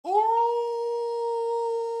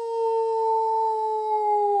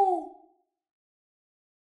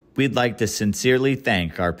We'd like to sincerely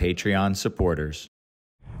thank our Patreon supporters.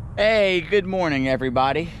 Hey, good morning,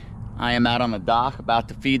 everybody. I am out on the dock about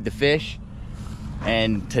to feed the fish,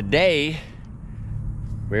 and today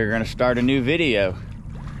we're gonna start a new video.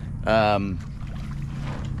 As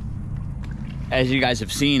you guys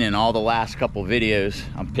have seen in all the last couple videos,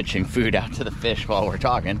 I'm pitching food out to the fish while we're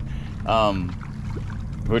talking,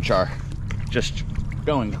 which are just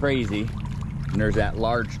going crazy. And there's that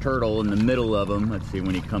large turtle in the middle of them. Let's see,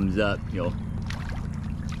 when he comes up, I don't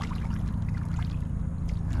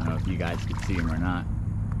know if you guys can see him or not.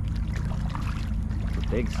 It's a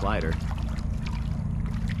big slider.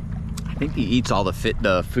 I think he eats all the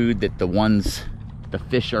food that the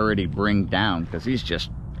fish already bring down, because he's just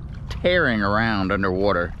tearing around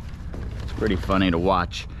underwater. It's pretty funny to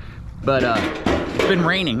watch. But it's been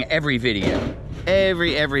raining every video,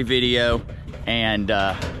 every video, and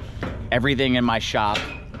everything in my shop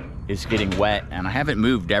is getting wet, and I haven't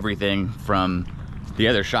moved everything from the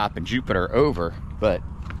other shop in Jupiter over, but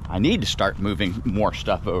I need to start moving more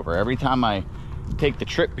stuff over. Every time I take the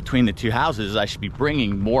trip between the two houses, I should be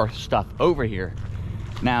bringing more stuff over here.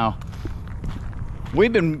 Now,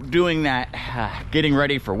 we've been doing that getting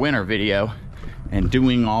ready for winter video and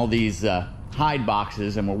doing all these hide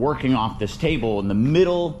boxes, and we're working off this table in the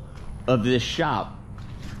middle of this shop,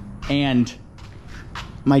 and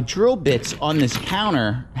my drill bits on this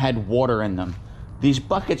counter had water in them. These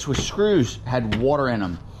buckets with screws had water in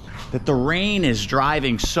them. That the rain is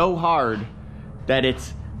driving so hard that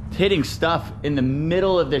it's hitting stuff in the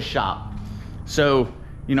middle of this shop. So,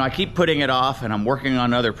 you know, I keep putting it off, and I'm working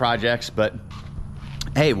on other projects, but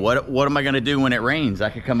hey, what am I gonna do when it rains?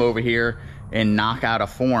 I could come over here and knock out a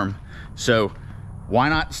form. So why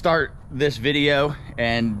not start this video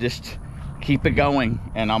and just keep it going?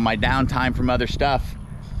 And on my downtime from other stuff,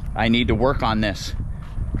 I need to work on this.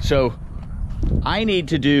 So I need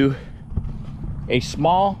to do a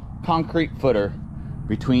small concrete footer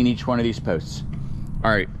between each one of these posts.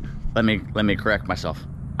 All right, let me correct myself.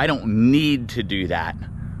 I don't need to do that,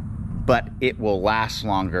 but it will last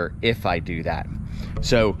longer if I do that.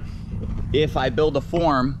 So if I build a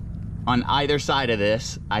form on either side of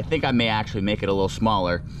this, I think I may actually make it a little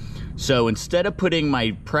smaller. So instead of putting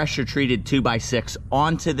my pressure treated 2x6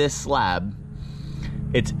 onto this slab,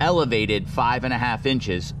 it's elevated 5.5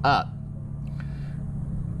 inches up.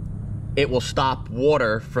 It will stop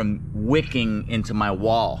water from wicking into my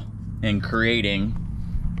wall and creating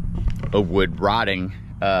a wood rotting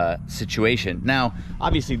situation. Now,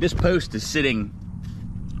 obviously this post is sitting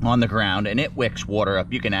on the ground and it wicks water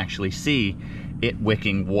up. You can actually see it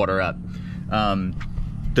wicking water up.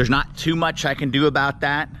 There's not too much I can do about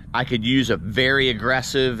that. I could use a very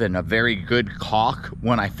aggressive and a very good caulk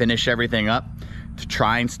when I finish everything up to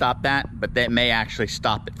try and stop that, but that may actually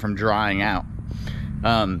stop it from drying out.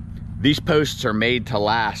 These posts are made to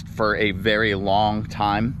last for a very long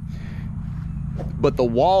time, but the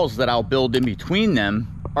walls that I'll build in between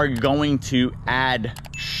them are going to add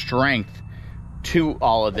strength to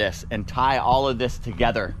all of this and tie all of this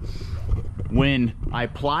together. When I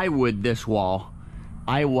plywood this wall,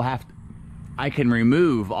 I can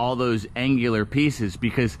remove all those angular pieces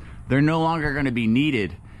because they're no longer going to be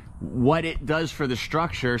needed. What it does for the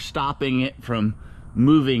structure, stopping it from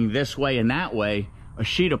moving this way and that way, a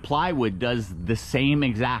sheet of plywood does the same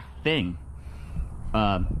exact thing.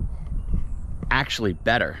 Actually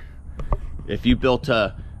better. If you built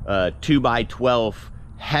a 2x12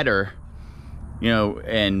 header, you know,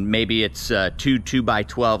 and maybe it's two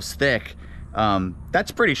 2x12s thick,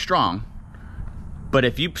 that's pretty strong. But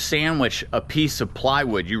if you sandwich a piece of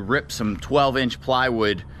plywood, you rip some 12-inch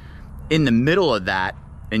plywood in the middle of that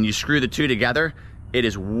and you screw the two together, it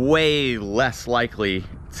is way less likely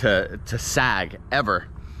to sag ever,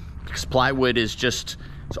 because plywood is just,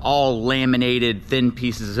 it's all laminated thin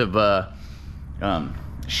pieces of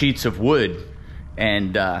sheets of wood,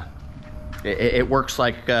 and it works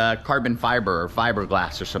like carbon fiber or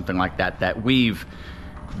fiberglass or something like that. That we've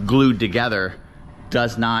glued together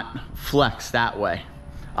does not flex that way.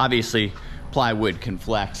 Obviously plywood can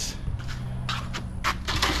flex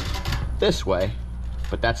this way,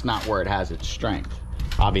 but that's not where it has its strength.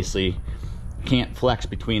 Obviously can't flex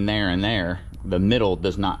between there and there. The middle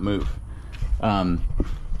does not move. So I'm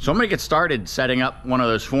gonna get started setting up one of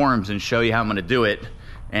those forms and show you how I'm gonna do it.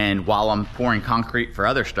 And while I'm pouring concrete for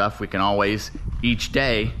other stuff, we can always each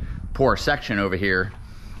day pour a section over here,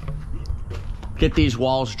 get these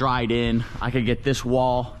walls dried in. I could get this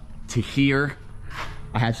wall to here.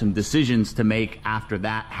 I have some decisions to make after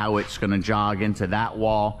that, how it's gonna jog into that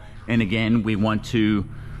wall. And again, we want to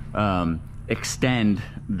extend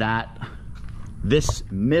this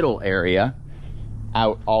middle area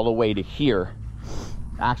out all the way to here.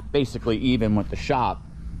 That's basically even with the shop,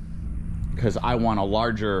 because I want a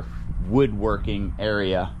larger woodworking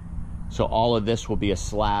area. So all of this will be a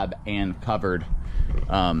slab and covered.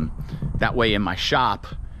 That way in my shop,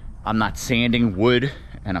 I'm not sanding wood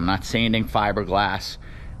and I'm not sanding fiberglass.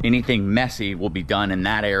 Anything messy will be done in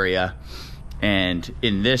that area. And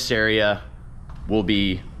in this area, we'll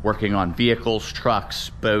be working on vehicles,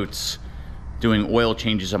 trucks, boats, doing oil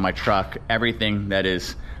changes on my truck, everything that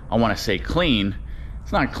is, I want to say clean.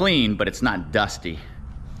 It's not clean, but it's not dusty.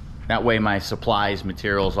 That way my supplies,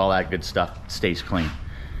 materials, all that good stuff stays clean.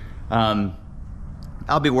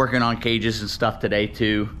 I'll be working on cages and stuff today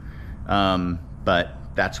too, but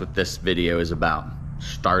that's what this video is about,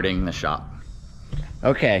 starting the shop.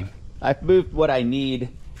 Okay, I've moved what I need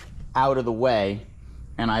out of the way,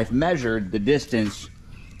 and I've measured the distance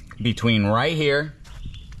between right here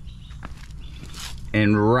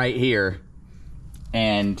and right here,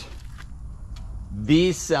 and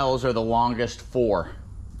these cells are the longest 4.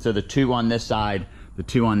 So the 2 on this side, the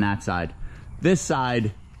 2 on that side. This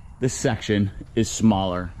side, this section is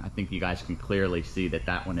smaller. I think you guys can clearly see that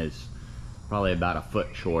that one is probably about a foot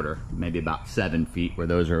shorter, maybe about 7 feet, where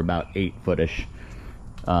those are about 8 footish.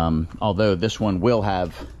 Although this one will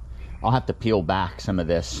have, I'll have to peel back some of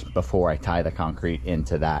this before I tie the concrete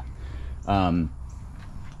into that. But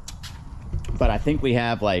I think we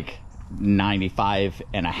have like 95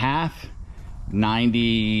 and a half,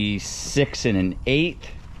 96 and an 1/8.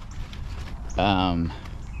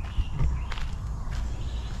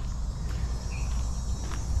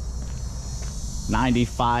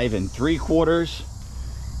 95 3/4,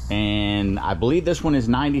 and I believe this one is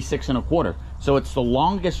 96 1/4. So it's the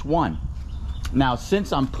longest one. Now,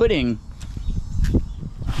 since I'm putting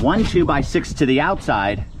one 2x6 to the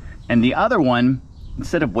outside and the other one,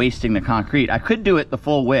 instead of wasting the concrete, I could do it the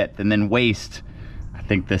full width and then waste, I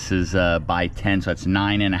think this is by 10, so it's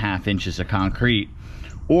 9.5 inches of concrete.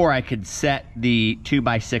 Or I could set the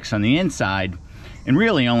 2x6 on the inside and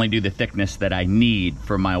really only do the thickness that I need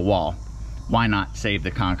for my wall. Why not save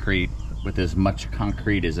the concrete with as much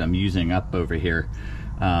concrete as I'm using up over here?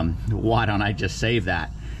 Why don't I just save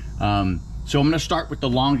that? So I'm gonna start with the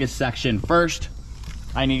longest section first.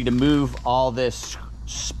 I need to move all this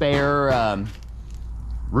spare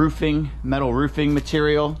metal roofing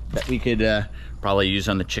material that we could probably use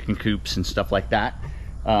on the chicken coops and stuff like that.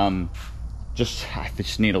 I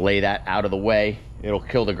just need to lay that out of the way. It'll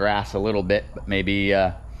kill the grass a little bit, but maybe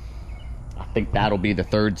I think that'll be the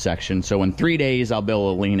 3rd section. So in 3 days, I'll be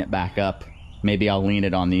able to lean it back up. Maybe I'll lean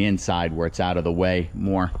it on the inside where it's out of the way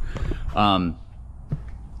more.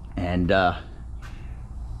 And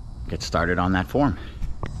get started on that form.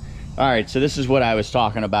 All right, so this is what I was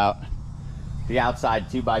talking about. The outside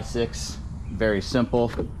 2x6, very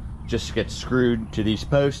simple. Just get screwed to these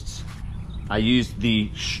posts. I used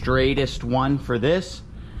the straightest one for this.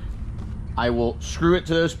 I will screw it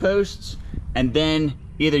to those posts and then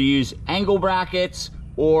either use angle brackets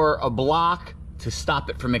or a block to stop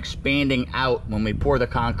it from expanding out. When we pour the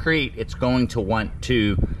concrete, it's going to want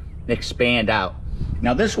to expand out.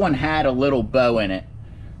 Now this one had a little bow in it.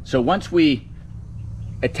 So once we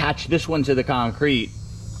attach this one to the concrete,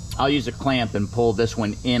 I'll use a clamp and pull this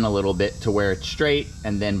one in a little bit to where it's straight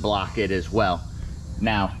and then block it as well.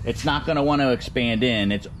 Now, it's not going to want to expand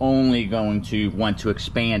in, it's only going to want to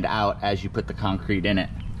expand out as you put the concrete in it.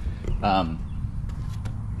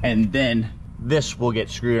 And then this will get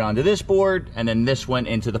screwed onto this board, and then this one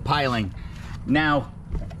into the piling. Now,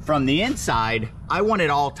 from the inside, I want it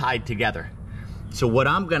all tied together. So what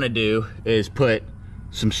I'm going to do is put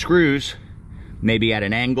some screws, maybe at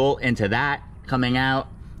an angle into that coming out,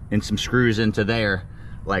 and some screws into there,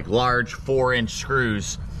 like large 4-inch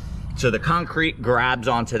screws. So the concrete grabs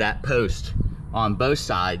onto that post on both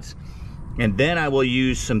sides. And then I will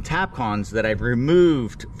use some Tapcons that I've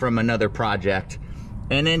removed from another project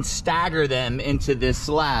and then stagger them into this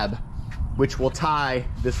slab, which will tie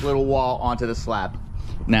this little wall onto the slab.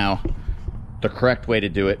 Now, the correct way to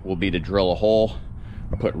do it will be to drill a hole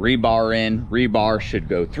or put rebar in. Rebar should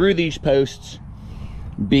go through these posts,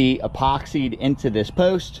 be epoxied into this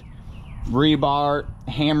post, rebar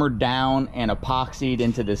hammered down and epoxied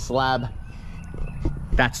into this slab.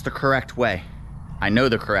 That's the correct way. I know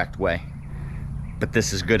the correct way, but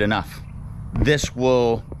this is good enough. This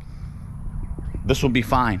will be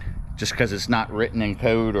fine. Just because it's not written in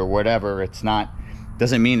code or whatever,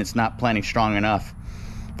 doesn't mean it's not plenty strong enough.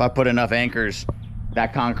 If I put enough anchors,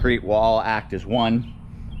 that concrete will all act as one.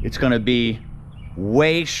 It's going to be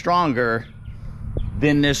way stronger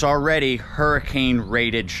than this already hurricane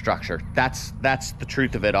rated structure. That's the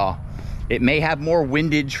truth of it all. It may have more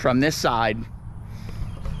windage from this side,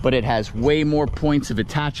 but it has way more points of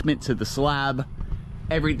attachment to the slab.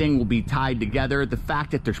 Everything will be tied together. The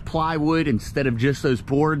fact that there's plywood instead of just those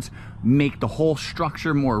boards make the whole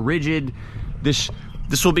structure more rigid. This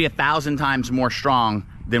will be 1,000 times more strong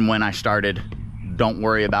than when I started. Don't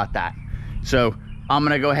worry about that. So I'm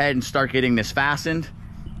gonna go ahead and start getting this fastened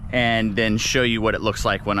and then show you what it looks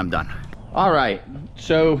like when I'm done. All right,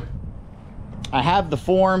 so I have the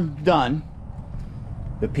form done.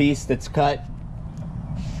 The piece that's cut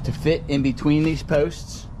to fit in between these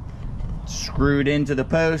posts, screwed into the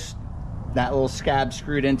post, that little scab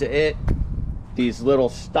screwed into it, these little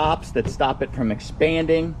stops that stop it from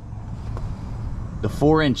expanding, the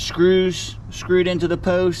 4-inch screws screwed into the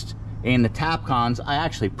post, and the Tapcons. I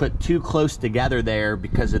actually put too close together there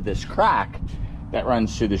because of this crack that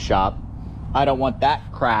runs through the shop. I don't want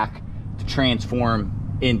that crack to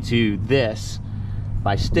transform into this.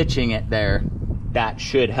 By stitching it there, that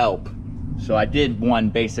should help. So I did one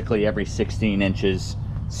basically every 16 inches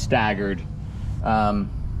staggered, and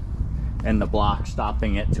the block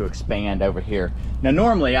stopping it to expand over here. Now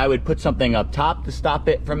normally I would put something up top to stop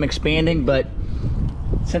it from expanding, but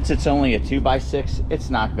since it's only a 2x6, it's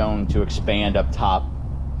not going to expand up top.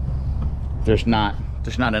 There's not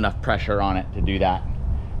enough pressure on it to do that.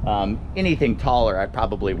 Anything taller I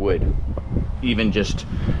probably would, even just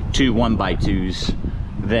 2 1x2s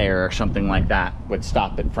there or something like that would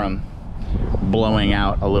stop it from blowing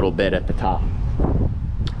out a little bit at the top.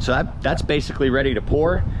 So that's basically ready to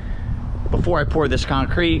pour. Before I pour this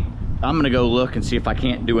concrete, I'm gonna go look and see if I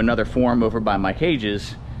can't do another form over by my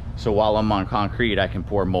cages, so while I'm on concrete I can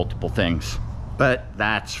pour multiple things. But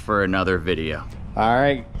that's for another video. All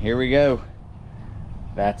right, here we go.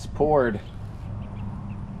 That's poured.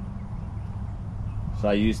 So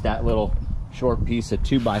I used that little short piece of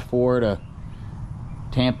 2x4 to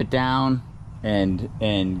tamp it down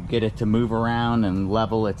and get it to move around and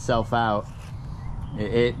level itself out.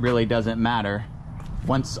 It really doesn't matter.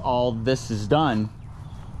 Once all this is done,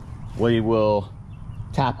 we will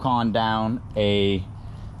Tapcon down a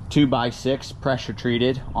 2x6 pressure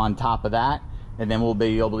treated on top of that, and then we'll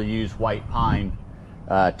be able to use white pine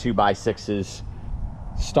 2x6s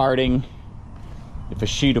starting. If a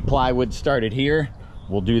sheet of plywood started here,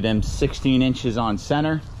 we'll do them 16 inches on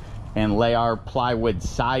center and lay our plywood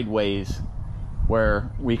sideways where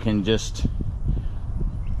we can just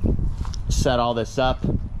set all this up,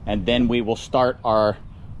 and then we will start our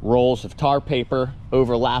rolls of tar paper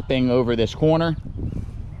overlapping over this corner.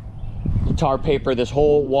 Tar paper this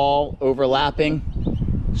whole wall overlapping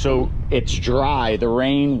so it's dry. The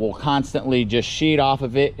rain will constantly just sheet off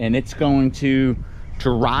of it, and it's going to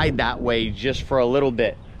ride that way just for a little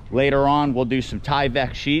bit. Later on we'll do some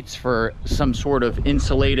Tyvek sheets for some sort of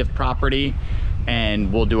insulative property,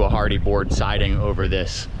 and we'll do a hardy board siding over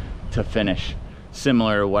this to finish,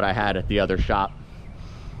 similar to what I had at the other shop.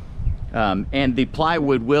 And the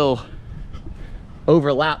plywood will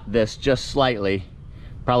overlap this just slightly,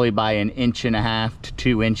 probably by 1.5 inches to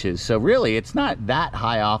 2 inches. So really it's not that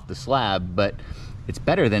high off the slab, but it's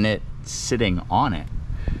better than it sitting on it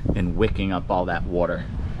and wicking up all that water.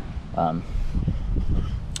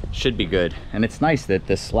 Should be good. And it's nice that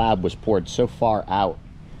this slab was poured so far out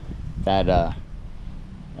that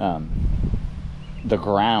the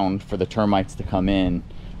ground for the termites to come in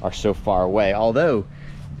are so far away. Although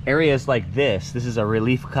areas like this is a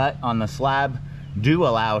relief cut on the slab, do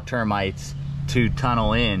allow termites to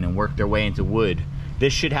tunnel in and work their way into wood.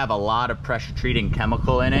 This should have a lot of pressure treating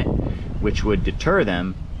chemical in it, which would deter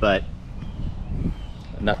them, but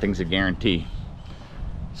nothing's a guarantee.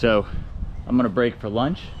 So I'm gonna break for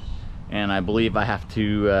lunch, and I believe I have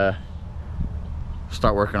to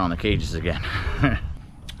start working on the cages again.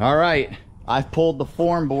 All right, I've pulled the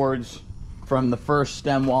form boards from the first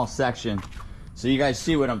stem wall section, so you guys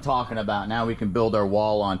see what I'm talking about. Now we can build our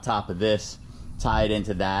wall on top of this, tie it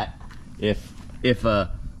into that. If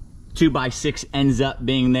a 2x6 ends up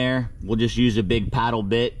being there, we'll just use a big paddle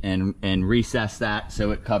bit and recess that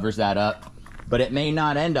so it covers that up. But it may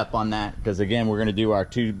not end up on that, because again, we're gonna do our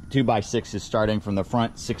 2x6s starting from the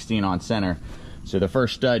front, 16 on center. So the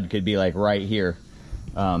first stud could be like right here.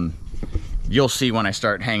 You'll see when I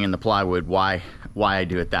start hanging the plywood why I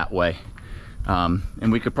do it that way.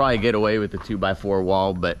 And we could probably get away with the 2x4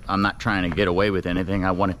 wall, but I'm not trying to get away with anything.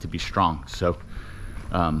 I want it to be strong. So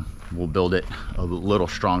we'll build it a little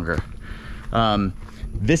stronger.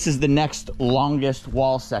 This is the next longest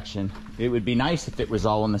wall section. It would be nice if it was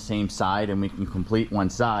all on the same side and we can complete one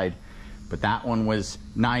side, but that one was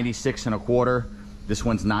 96 1/4. This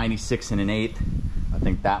one's 96 1/8. I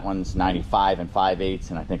think that one's 95 5/8,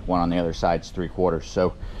 and I think one on the other side's 3/4.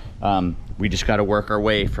 So we just got to work our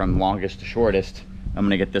way from longest to shortest I'm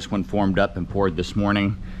gonna get this one formed up and poured this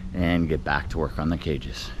morning and get back to work on the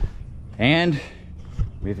cages. And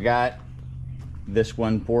we've got this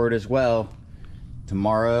one poured as well.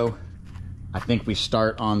 Tomorrow, I think we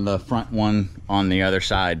start on the front one on the other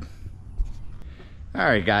side. All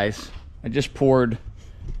right, guys, I just poured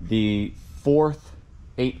the 4th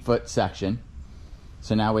 8-foot section.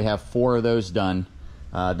 So now we have 4 of those done.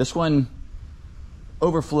 This one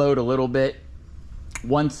overflowed a little bit.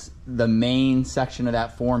 Once the main section of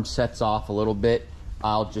that form sets off a little bit,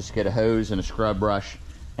 I'll just get a hose and a scrub brush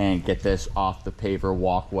and get this off the paver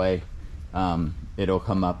walkway. It'll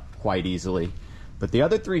come up quite easily. But the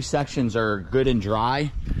other 3 sections are good and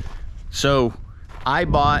dry. So I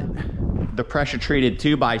bought the pressure treated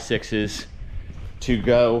 2x6s to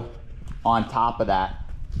go on top of that.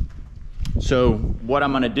 So what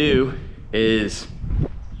I'm gonna do is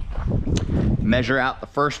measure out the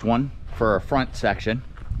first one for a front section,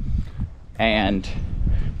 and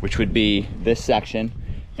which would be this section,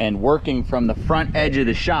 and working from the front edge of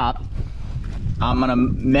the shop, I'm gonna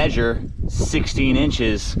measure 16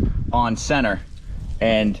 inches on center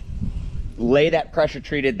and lay that pressure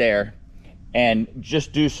treated there and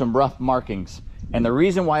just do some rough markings. And the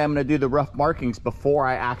reason why I'm gonna do the rough markings before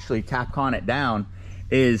I actually Tapcon it down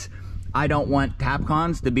is I don't want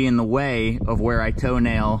Tapcons to be in the way of where I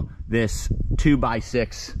toenail this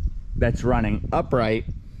 2x6 that's running upright.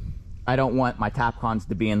 I don't want my Tapcons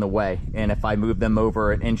to be in the way. And if I move them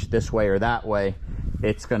over an inch this way or that way,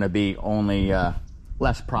 it's gonna be only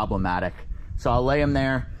less problematic. So I'll lay them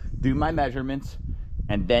there, do my measurements,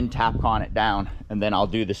 and then Tapcon it down. And then I'll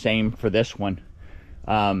do the same for this one.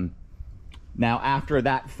 Now, after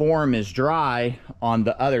that form is dry on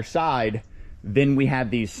the other side, then we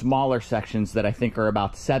have these smaller sections that I think are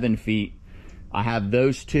about 7 feet. I have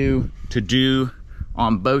those 2 to do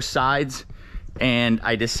on both sides, and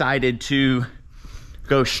I decided to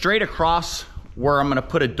go straight across where I'm gonna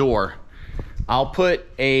put a door. I'll put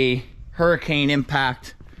a Hurricane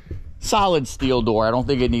Impact solid steel door. I don't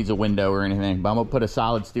think it needs a window or anything, but I'm gonna put a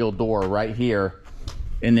solid steel door right here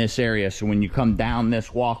in this area. So when you come down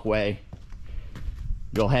this walkway,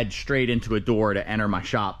 you'll head straight into a door to enter my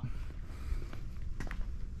shop.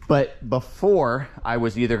 But before, I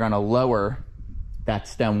was either gonna lower that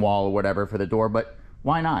stem wall or whatever for the door, but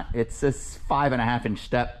why not? It's this 5.5 inch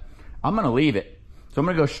step. I'm gonna leave it. So I'm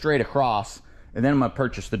gonna go straight across, and then I'm gonna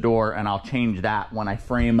purchase the door, and I'll change that when I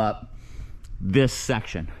frame up this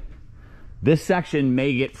section. This section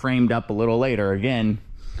may get framed up a little later. Again,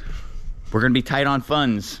 we're gonna be tight on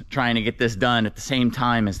funds trying to get this done at the same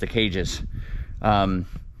time as the cages. And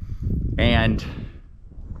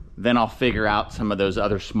then I'll figure out some of those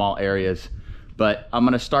other small areas. But I'm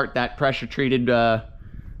gonna start that pressure treated, the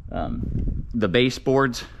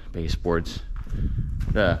baseboards,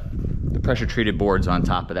 the pressure treated boards on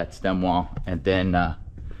top of that stem wall, and then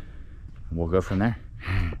we'll go from there.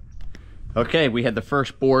 Okay, we had the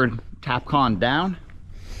first board Tapcon down,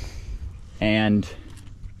 and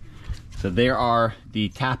so there are the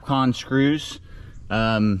Tapcon screws.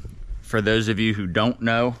 For those of you who don't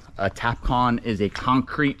know, a Tapcon is a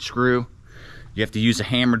concrete screw. You have to use a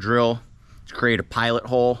hammer drill to create a pilot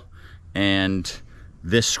hole, and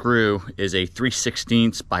this screw is a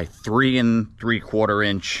 3/16 by 3 3/4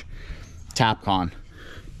 inch Tapcon,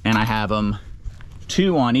 and I have them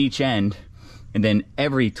 2 on each end, and then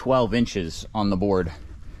every 12 inches on the board.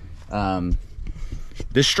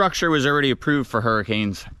 This structure was already approved for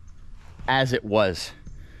hurricanes as it was.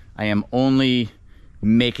 I am only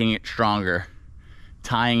making it stronger,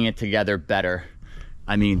 tying it together better.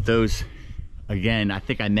 I mean, those, again, I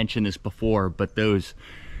think I mentioned this before, but those,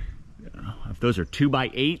 if those are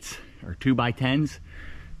 2x8s or 2x10s,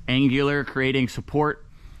 angular, creating support,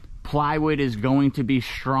 plywood is going to be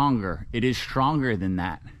stronger. It is stronger than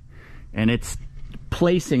that. And it's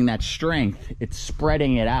placing that strength, it's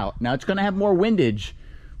spreading it out. Now it's gonna have more windage,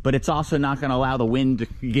 but it's also not gonna allow the wind to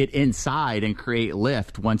get inside and create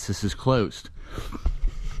lift once this is closed.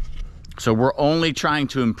 So we're only trying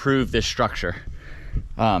to improve this structure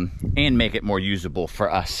and make it more usable for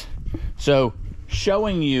us. So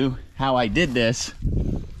showing you how I did this,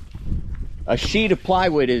 a sheet of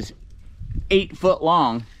plywood is 8 foot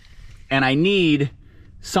long, and I need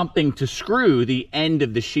something to screw the end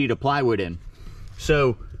of the sheet of plywood in.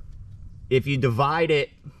 So if you divide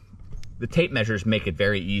it, the tape measures make it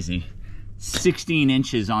very easy. 16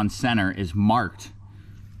 inches on center is marked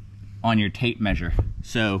on your tape measure.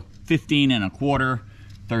 So 15 1/4,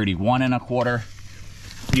 31 1/4.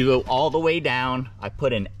 You go all the way down. I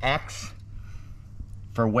put an X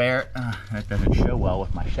for where, that doesn't show well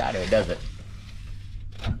with my shadow, does it?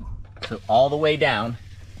 So all the way down,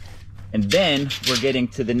 And then we're getting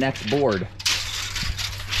to the next board.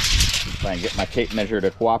 Try and get my tape measure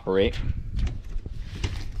to cooperate.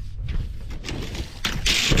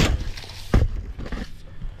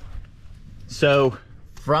 So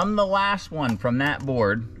from the last one, from that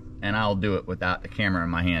board, and I'll do it without the camera in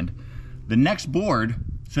my hand, the next board,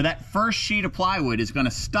 so that first sheet of plywood is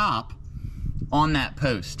gonna stop on that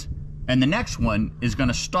post. And the next one is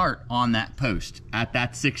gonna start on that post at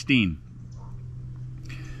that 16.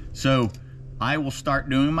 So I will start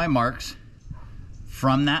doing my marks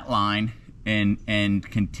from that line and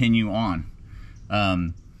continue on.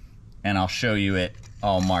 And I'll show you it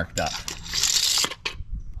all marked up.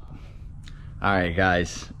 All right,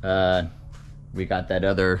 guys, we got that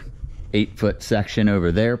other 8-foot section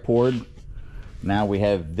over there poured. Now we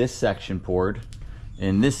have this section poured.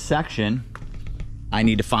 In this section, I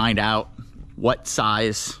need to find out what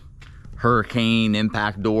size hurricane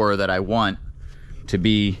impact door that I want to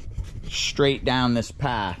be straight down this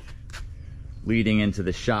path leading into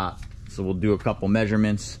the shop. So we'll do a couple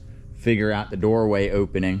measurements, figure out the doorway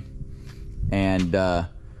opening, and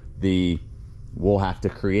we'll have to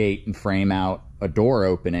create and frame out a door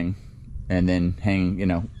opening and then hang, you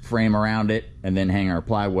know, frame around it and then hang our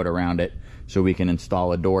plywood around it so we can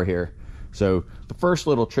install a door here. So the first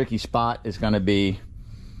little tricky spot is going to be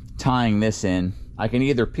tying this in. I can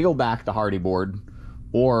either peel back the hardy board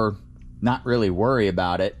or not really worry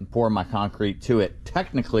about it and pour my concrete to it.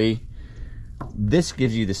 Technically, this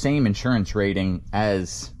gives you the same insurance rating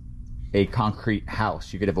as a concrete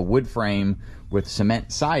house. You could have a wood frame with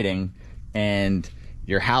cement siding and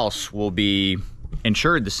your house will be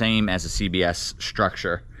insured the same as a CBS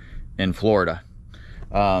structure in Florida.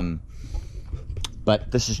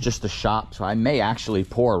 But this is just a shop, so I may actually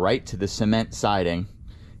pour right to the cement siding,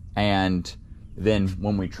 and then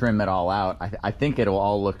when we trim it all out, I think it'll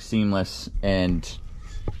all look seamless and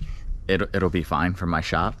it'll be fine for my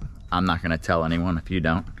shop. I'm not gonna tell anyone if you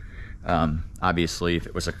don't. Obviously, if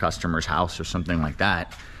it was a customer's house or something like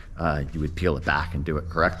that, you would peel it back and do it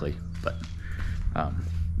correctly, but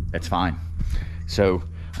it's fine. So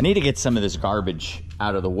I need to get some of this garbage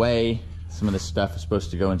out of the way. Some of this stuff is supposed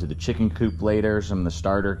to go into the chicken coop later, some of the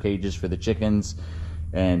starter cages for the chickens,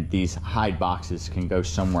 and these hide boxes can go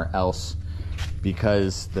somewhere else,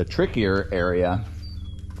 because the trickier area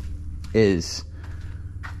is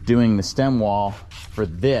doing the stem wall for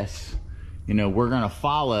this. You know, we're gonna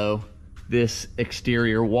follow this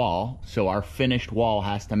exterior wall, so our finished wall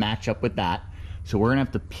has to match up with that. So we're gonna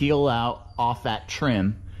have to peel out off that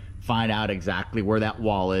trim, find out exactly where that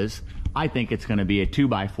wall is. I think it's gonna be a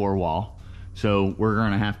 2x4 wall. So we're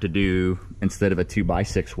gonna have to do, instead of a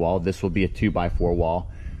 2x6 wall, this will be a 2x4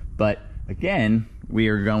 wall. But again, we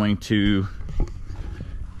are going to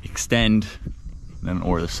extend,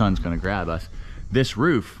 or the sun's gonna grab us, this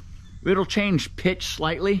roof. It'll change pitch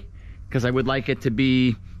slightly because I would like it to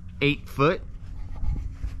be 8 foot,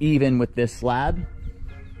 even with this slab.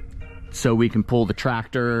 So we can pull the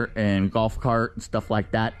tractor and golf cart and stuff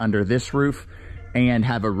like that under this roof and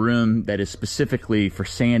have a room that is specifically for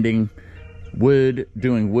sanding wood,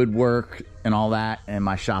 doing woodwork and all that, and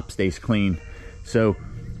my shop stays clean. So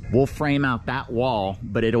we'll frame out that wall,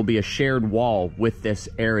 but it'll be a shared wall with this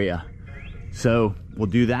area. So we'll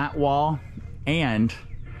do that wall, and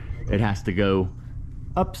it has to go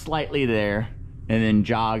up slightly there and then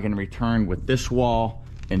jog and return with this wall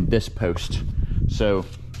and this post. So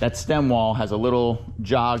that stem wall has a little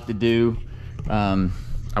jog to do.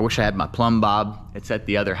 I wish I had my plumb bob. It's at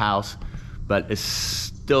the other house, but it's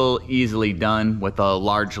still easily done with a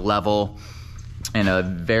large level and a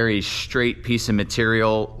very straight piece of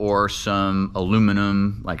material, or some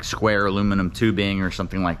aluminum, like square aluminum tubing or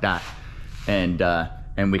something like that.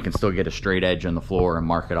 And we can still get a straight edge on the floor and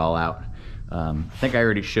mark it all out. I think I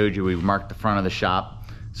already showed you we marked the front of the shop.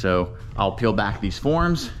 So I'll peel back these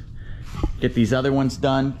forms, get these other ones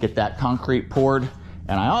done, get that concrete poured.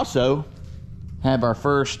 And I also have our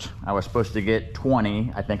first, I was supposed to get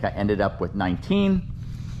 20. I think I ended up with 19.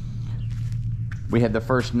 We had the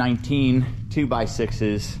first 19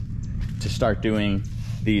 2x6s to start doing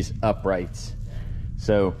these uprights.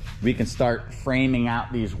 So we can start framing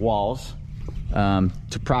out these walls.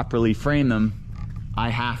 To properly frame them, I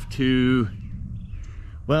have to,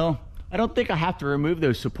 well, I don't think I have to remove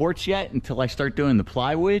those supports yet until I start doing the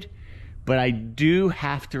plywood, but I do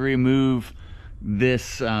have to remove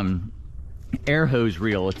this air hose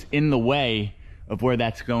reel. It's in the way of where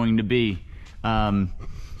that's going to be.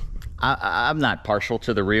 I'm not partial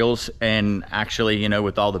to the reels, and actually, you know,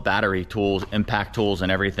 with all the battery tools, impact tools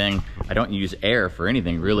and everything, I don't use air for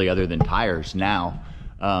anything really other than tires now.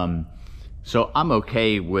 So I'm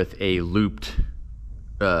okay with a looped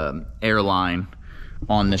airline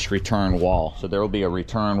on this return wall. So there will be a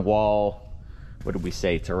return wall, what did we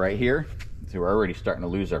say, to right here? So we're already starting to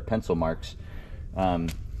lose our pencil marks.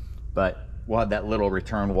 But we'll have that little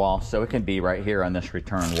return wall, so it can be right here on this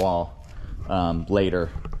return wall later.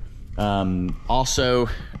 Also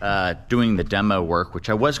doing the demo work, which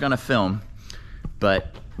I was gonna film,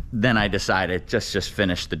 but then I decided just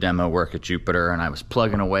finish the demo work at Jupiter, and I was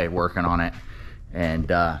plugging away working on it. And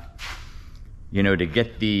you know, to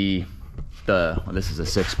get well, this is a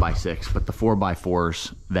 6x6, but the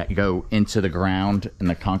 4x4s that go into the ground and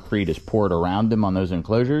the concrete is poured around them on those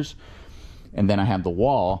enclosures, and then I have the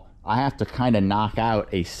wall, I have to kind of knock out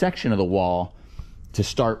a section of the wall to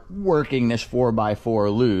start working this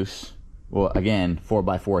 4x4 loose. Well, again,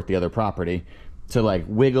 4x4 at the other property, to like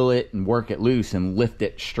wiggle it and work it loose and lift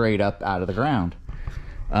it straight up out of the ground.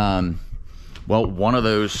 Well, one of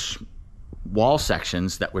those wall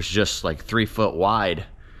sections that was just like 3 foot wide,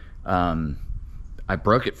 I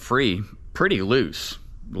broke it free pretty loose,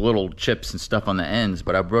 little chips and stuff on the ends,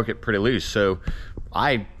 but I broke it pretty loose. So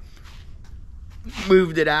I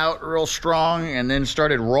moved it out real strong and then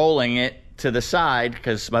started rolling it to the side,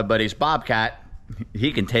 because my buddy's Bobcat,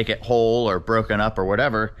 he can take it whole or broken up or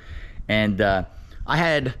whatever. And I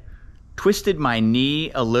had twisted my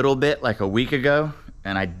knee a little bit like a week ago,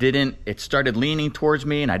 and it started leaning towards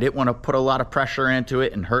me, and I didn't want to put a lot of pressure into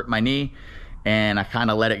it and hurt my knee, and I kind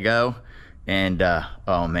of let it go. And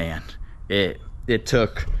oh man, it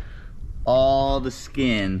took all the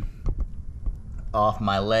skin off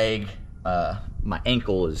my leg. My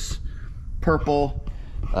ankle is purple.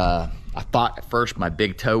 I thought at first my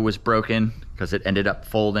big toe was broken because it ended up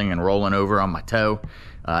folding and rolling over on my toe.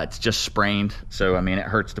 It's just sprained, so I mean, it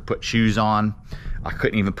hurts to put shoes on. I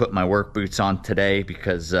couldn't even put my work boots on today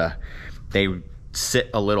because they sit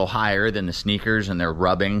a little higher than the sneakers, and they're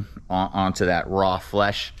rubbing onto that raw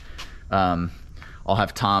flesh. I'll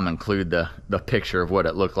have Tom include the picture of what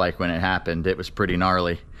it looked like when it happened. It was pretty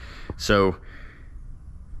gnarly. So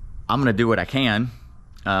I'm gonna do what I can.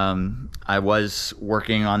 I was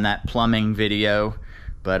working on that plumbing video,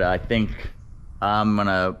 but I think I'm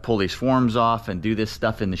gonna pull these forms off and do this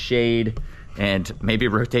stuff in the shade, and maybe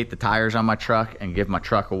rotate the tires on my truck and give my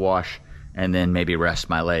truck a wash, and then maybe rest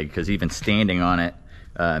my leg, because even standing on it,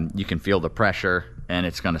 you can feel the pressure and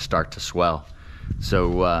it's gonna start to swell.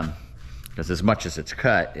 So because as much as it's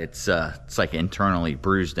cut, it's like internally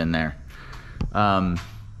bruised in there. So I'm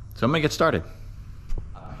gonna get started.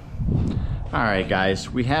 All right, guys,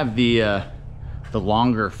 we have the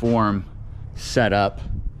longer form set up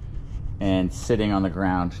and sitting on the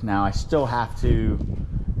ground. Now I still have to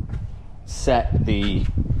set the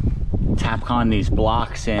Tapcon these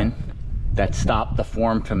blocks in that stop the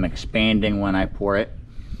form from expanding when I pour it,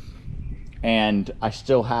 and I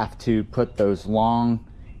still have to put those long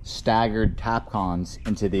staggered Tapcons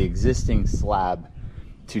into the existing slab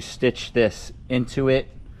to stitch this into it,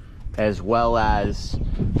 as well as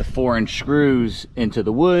the 4-inch screws into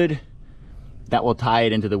the wood that will tie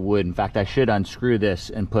it into the wood. In fact, I should unscrew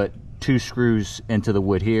this and put 2 screws into the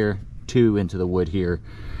wood here, 2 into the wood here,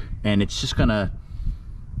 and it's just gonna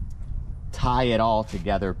tie it all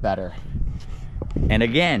together better. And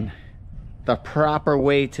again, the proper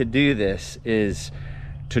way to do this is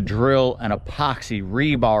to drill an epoxy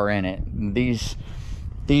rebar in it. And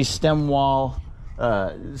these stem wall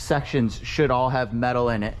sections should all have metal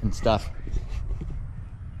in it and stuff.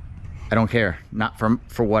 I don't care, not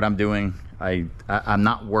for what I'm doing. I'm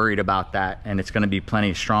not worried about that, and it's gonna be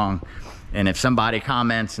plenty strong. And if somebody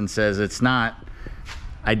comments and says it's not,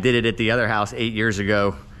 I did it at the other house 8 years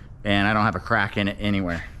ago and I don't have a crack in it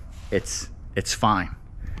anywhere, it's fine.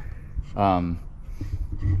 The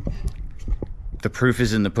proof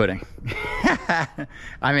is in the pudding.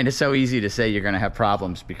 I mean, it's so easy to say you're gonna have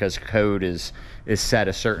problems because code is set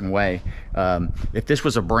a certain way. If this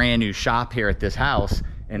was a brand new shop here at this house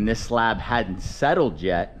and this slab hadn't settled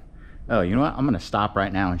yet, oh, you know what? I'm gonna stop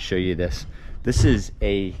right now and show you this. This is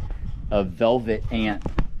a velvet ant.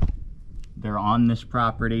 They're on this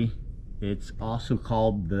property. It's also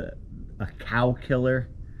called a cow killer.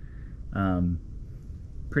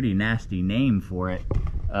 Pretty nasty name for it.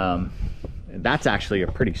 That's actually a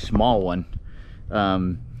pretty small one.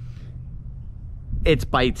 Its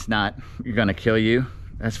bite's not gonna kill you.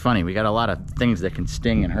 That's funny, we got a lot of things that can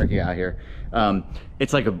sting and hurt you out here.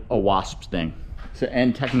 It's like a wasp sting. So,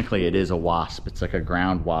 and technically it is a wasp. It's like a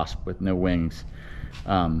ground wasp with no wings.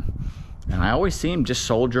 And I always see them just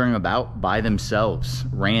soldiering about by themselves,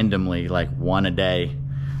 randomly, like one a day.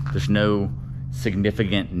 There's no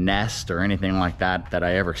significant nest or anything like that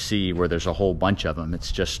I ever see where there's a whole bunch of them.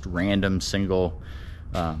 It's just random single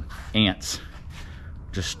ants.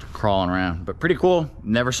 just crawling around. But pretty cool.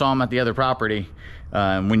 Never saw them at the other property.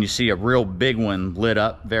 When you see a real big one lit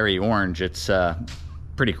up very orange, it's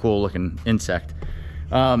pretty cool looking insect.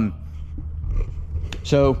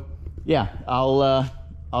 So yeah,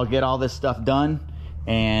 I'll get all this stuff done,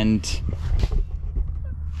 and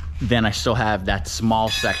then I still have that small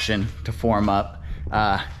section to form up.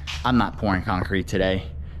 I'm not pouring concrete today.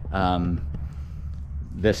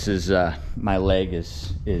 This is my leg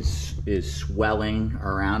is swelling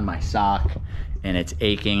around my sock, and it's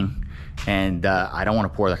aching, and I don't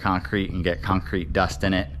want to pour the concrete and get concrete dust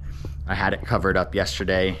in it. I had it covered up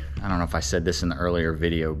yesterday. I don't know if I said this in the earlier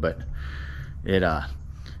video, but it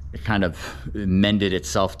kind of mended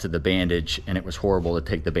itself to the bandage, and it was horrible to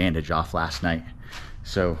take the bandage off last night.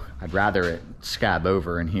 So I'd rather it scab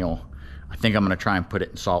over and heal. I think I'm gonna try and put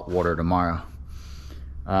it in salt water tomorrow.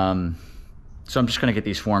 So I'm just gonna get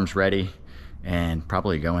these forms ready and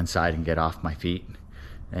probably go inside and get off my feet.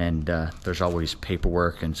 And there's always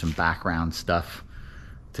paperwork and some background stuff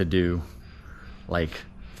to do, like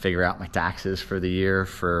figure out my taxes for the year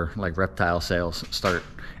for like reptile sales, start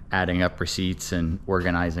adding up receipts and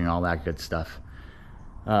organizing all that good stuff.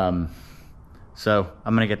 So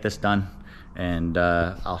I'm gonna get this done, and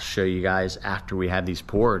I'll show you guys after we have these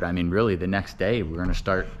poured. I mean, really the next day we're gonna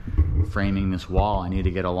start framing this wall. I need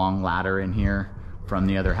to get a long ladder in here from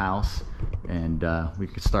the other house, and we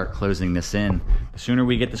could start closing this in. The sooner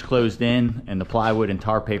we get this closed in and the plywood and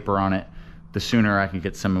tar paper on it, the sooner I can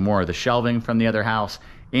get some more of the shelving from the other house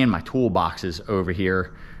and my toolboxes over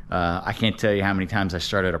here. I can't tell you how many times I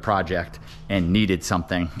started a project and needed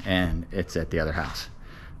something and it's at the other house.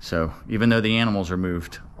 So even though the animals are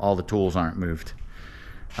moved, all the tools aren't moved.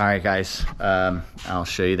 All right, guys, I'll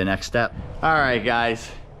show you the next step. All right, guys,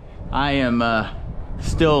 I am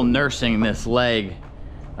still nursing this leg,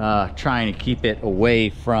 trying to keep it away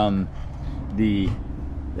from the,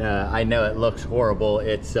 I know it looks horrible.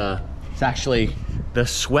 It's actually the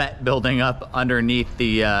sweat building up underneath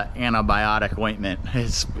the antibiotic ointment.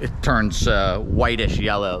 It turns whitish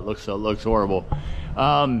yellow. It looks horrible.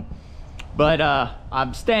 But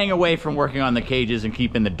I'm staying away from working on the cages and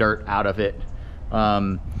keeping the dirt out of it.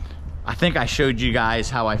 I think I showed you guys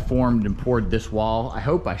how I formed and poured this wall. I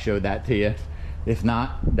hope I showed that to you. If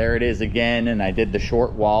not, there it is again. And I did the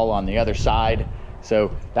short wall on the other side.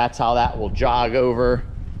 So that's how that will jog over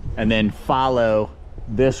and then follow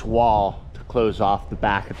this wall to close off the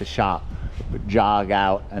back of the shop, but jog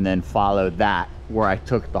out and then follow that, where I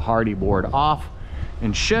took the hardy board off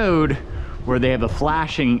and showed where they have a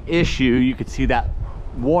flashing issue. You could see that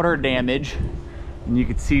water damage, and you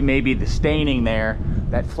could see maybe the staining there.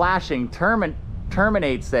 That flashing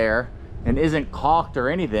terminates there and isn't caulked or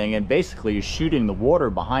anything, and basically is shooting the water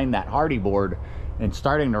behind that hardy board and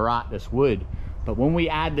starting to rot this wood. But when we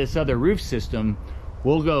add this other roof system,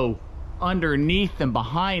 we'll go underneath and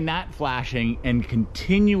behind that flashing and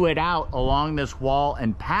continue it out along this wall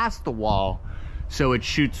and past the wall, so it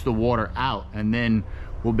shoots the water out. And then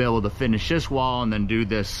we'll be able to finish this wall and then do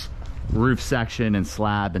this roof section and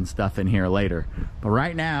slab and stuff in here later. But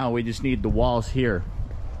right now we just need the walls here.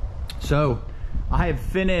 So I have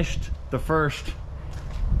finished the first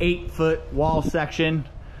 8-foot wall section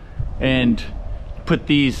and put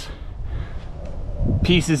these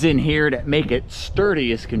pieces in here that make it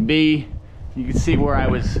sturdy as can be. You can see where I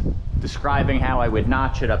was describing how I would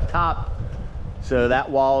notch it up top. So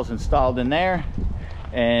that wall is installed in there,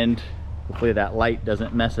 and hopefully that light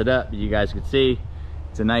doesn't mess it up, but you guys can see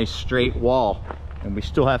it's a nice straight wall. And we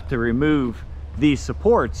still have to remove these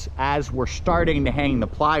supports as we're starting to hang the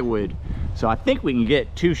plywood. So I think we can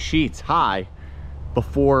get 2 sheets high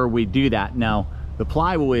before we do that. Now the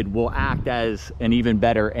plywood will act as an even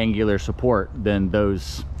better angular support than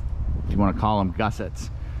those, if you want to call them, gussets.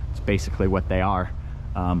 It's basically what they are.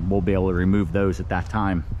 We'll be able to remove those at that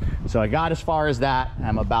time. So I got as far as that.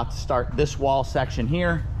 I'm about to start this wall section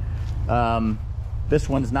here. This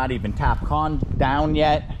one's not even Tapcon down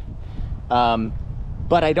yet.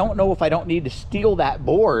 But I don't know if I don't need to steel that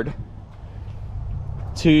board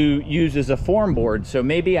to use as a form board. So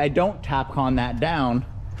maybe I don't Tapcon that down.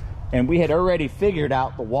 And we had already figured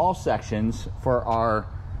out the wall sections for our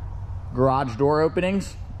garage door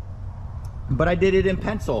openings, but I did it in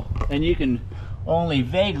pencil, and you can only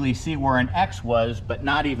vaguely see where an X was, but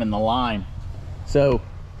not even the line. So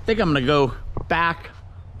I think I'm gonna go back,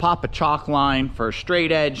 pop a chalk line for a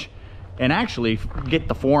straight edge, and actually get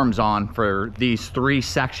the forms on for these 3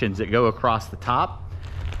 sections that go across the top,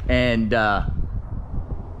 and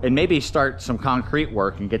maybe start some concrete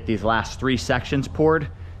work and get these last 3 sections poured,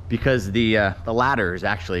 because the ladder is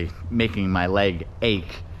actually making my leg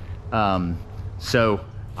ache. So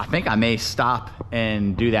I think I may stop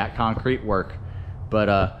and do that concrete work. But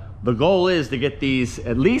the goal is to get these,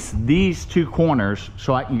 at least these two corners,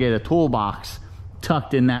 so I can get a toolbox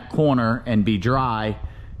tucked in that corner and be dry.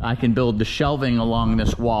 I can build the shelving along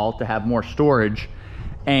this wall to have more storage.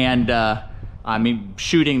 And I'm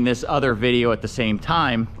shooting this other video at the same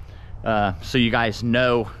time, so you guys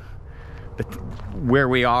know where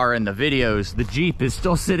we are in the videos. The Jeep is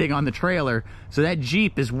still sitting on the trailer, so that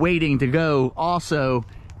Jeep is waiting to go also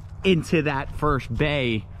into that first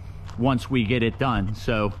bay once we get it done.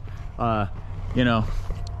 So you know,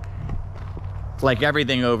 like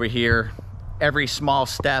everything over here, every small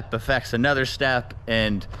step affects another step,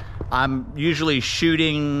 and I'm usually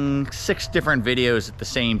shooting 6 different videos at the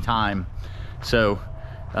same time. So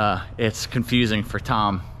it's confusing for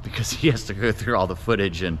Tom because he has to go through all the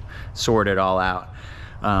footage and sort it all out.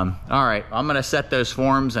 All right, I'm gonna set those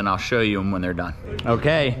forms and I'll show you them when they're done.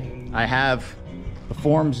 Okay, I have the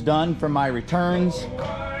forms done for my returns.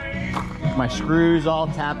 My screws all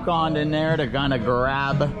Tapconned in there to kind of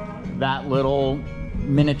grab that little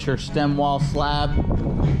miniature stem wall slab.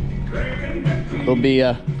 There'll be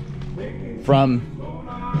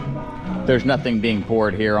there's nothing being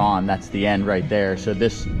poured here on, that's the end right there. So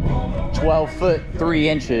this 12 foot 3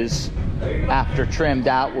 inches after trimmed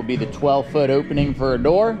out will be the 12 foot opening for a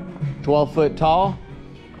door, 12 foot tall.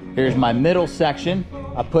 Here's my middle section.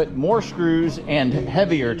 I put more screws and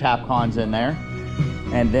heavier Tapcons in there,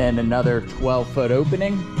 and then another 12 foot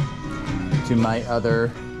opening to my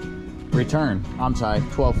other return. I'm sorry,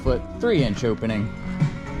 12 foot 3 inch opening.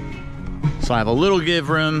 So I have a little give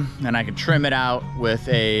room, and I can trim it out with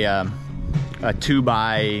a 2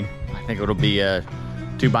 by, I think it'll be a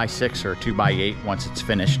 2x6 or 2x8 once it's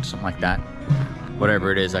finished, something like that.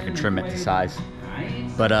 Whatever it is, I can trim it to size.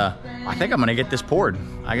 But I think I'm gonna get this poured.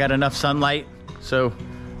 I got enough sunlight, so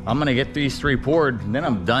I'm gonna get these 3 poured, and then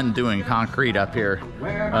I'm done doing concrete up here.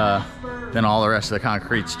 Then all the rest of the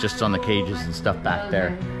concrete's just on the cages and stuff back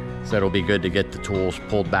there. So it'll be good to get the tools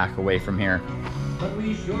pulled back away from here.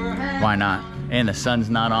 Why not? And the sun's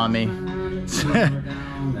not on me.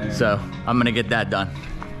 So I'm gonna get that done.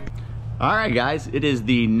 All right, guys, it is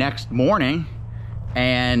the next morning,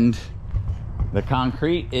 and the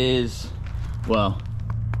concrete is, well,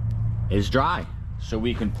 is dry. So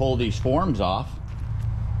we can pull these forms off.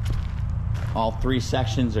 All 3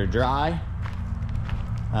 sections are dry.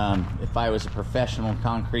 If I was a professional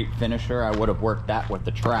concrete finisher, I would have worked that with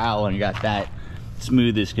the trowel and got that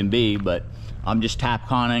smooth as can be, but I'm just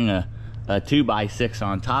Tapconning a 2x6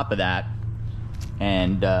 on top of that,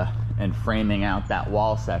 and framing out that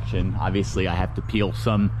wall section. Obviously I have to peel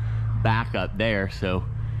some back up there, so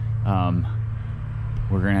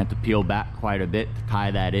we're gonna have to peel back quite a bit to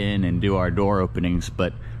tie that in and do our door openings.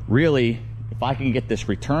 But really, if I can get this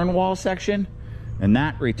return wall section and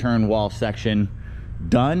that return wall section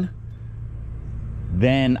done,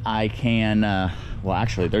 then I can, well,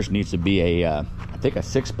 actually there needs to be a, I think a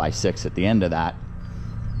 6x6 at the end of that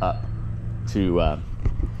to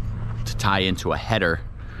tie into a header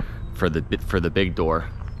for the big door.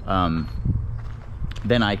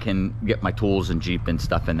 Then I can get my tools and Jeep and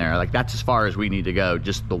stuff in there. Like, that's as far as we need to go.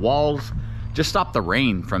 Just the walls, just stop the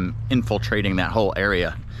rain from infiltrating that whole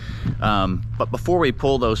area. But before we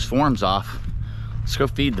pull those forms off, let's go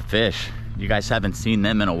feed the fish. You guys haven't seen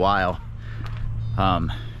them in a while.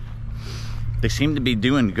 They seem to be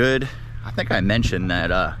doing good. I think I mentioned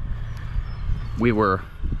that we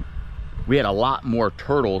had a lot more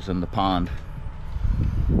turtles in the pond.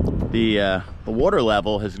 The water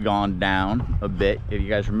level has gone down a bit. If you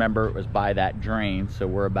guys remember, it was by that drain, so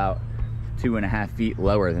we're about 2.5 feet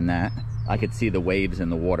lower than that. I could see the waves in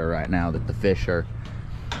the water right now that the fish are,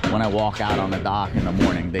 when I walk out on the dock in the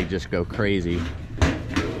morning, they just go crazy.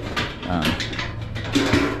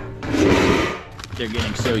 They're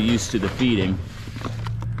getting so used to the feeding.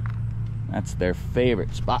 That's their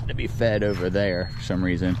favorite spot to be fed, over there for some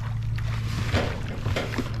reason.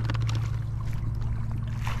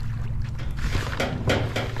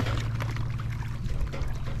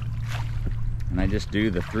 And I just do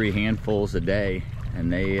the 3 handfuls a day,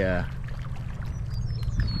 and they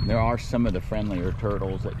there are some of the friendlier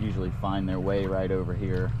turtles that usually find their way right over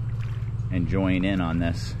here and join in on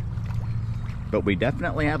this. But we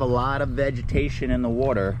definitely have a lot of vegetation in the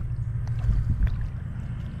water.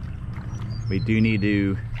 We do need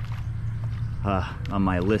to, on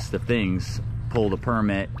my list of things, pull the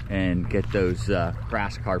permit and get those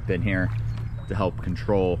grass carp in here to help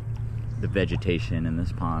control the vegetation in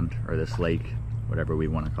this pond, or this lake, whatever we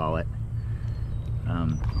want to call it.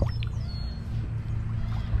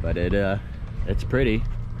 But it's pretty.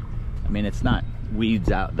 I mean, it's not weeds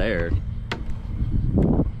out there.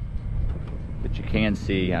 but you can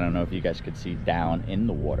see, I don't know if you guys could see down in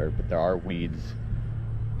the water, but there are weeds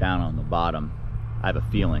down on the bottom. I have a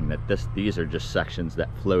feeling that these are just sections that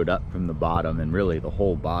float up from the bottom, and really the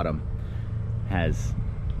whole bottom has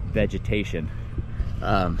vegetation.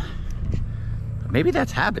 Maybe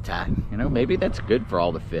that's habitat, you know, maybe that's good for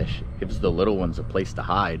all the fish. It gives the little ones a place to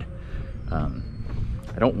hide.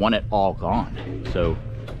 I don't want it all gone, so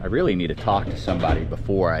I really need to talk to somebody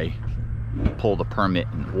before I pull the permit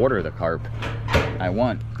and order the carp. I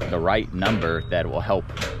want the right number that will help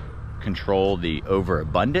control the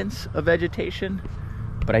overabundance of vegetation,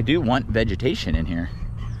 but I do want vegetation in here.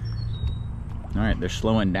 All right, they're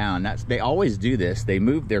slowing down. They always do this. They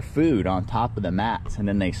move their food on top of the mats, and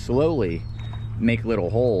then they slowly make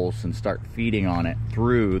little holes and start feeding on it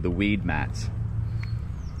through the weed mats.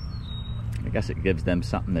 I guess it gives them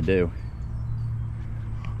something to do.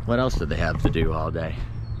 What else do they have to do all day?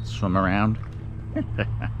 Swim around?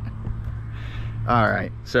 All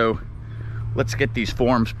right, so let's get these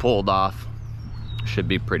forms pulled off. Should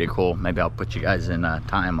be pretty cool. Maybe I'll put you guys in a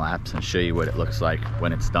time lapse and show you what it looks like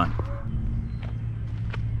when it's done.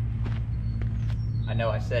 I know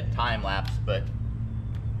I said time lapse, but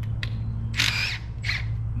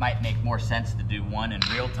might make more sense to do one in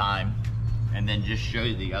real time and then just show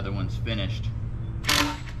you the other one's finished.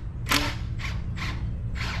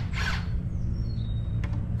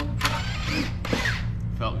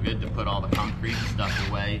 Felt good to put all the concrete stuff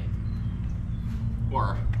away,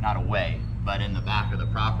 or not away, but in the back of the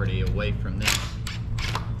property, away from this,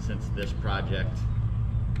 since this project,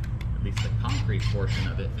 at least the concrete portion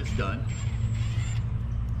of it, is done.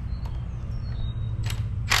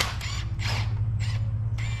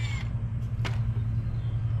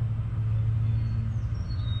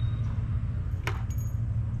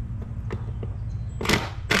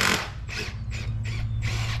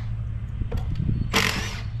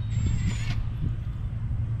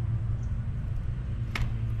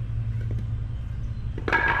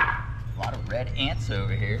 Red ants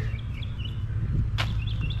over here.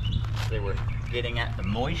 They were getting at the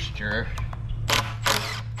moisture.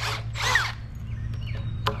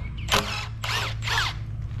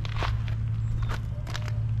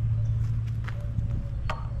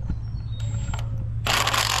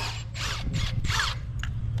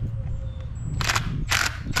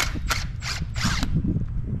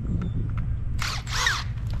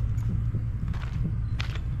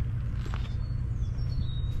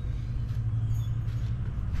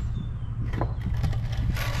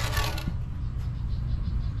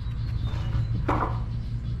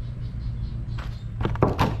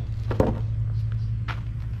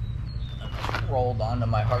 Rolled onto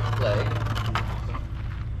my heart clay.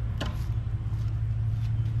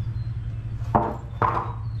 I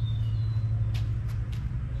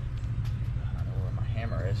don't know where my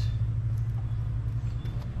hammer is.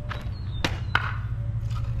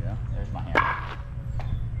 Yeah, there's my hammer.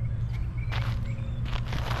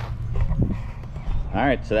 All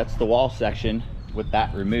right, so that's the wall section with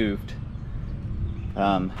that removed.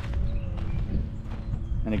 And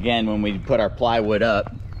again, when we put our plywood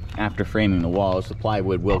up, after framing the walls, the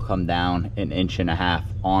plywood will come down 1.5 inches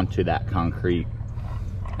onto that concrete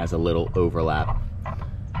as a little overlap.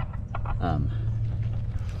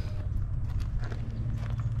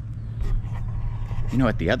 You know,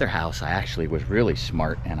 at the other house, I actually was really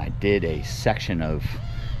smart and I did a section of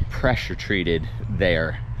pressure treated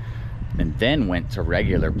there and then went to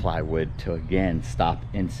regular plywood to again stop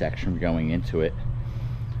insects from going into it.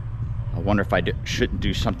 I wonder if I shouldn't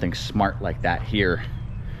do something smart like that here,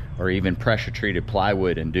 or even pressure treated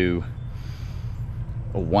plywood and do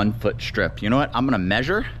a 1 foot strip. You know what? I'm gonna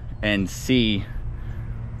measure and see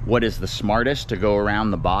what is the smartest to go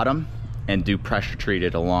around the bottom and do pressure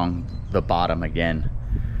treated along the bottom again.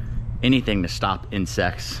 Anything to stop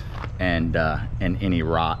insects and any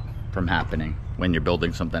rot from happening when you're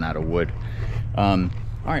building something out of wood. All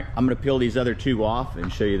right, I'm gonna peel these other two off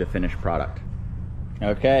and show you the finished product.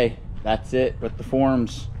 Okay, that's it with the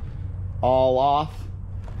forms all off.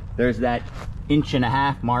 There's that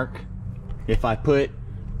 1.5 inch mark. If I put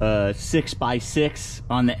a 6x6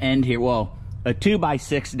 on the end here, well, a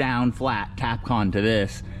 2x6 down flat Tapcon to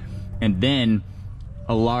this, and then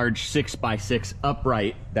a large 6x6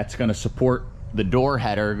 upright that's gonna support the door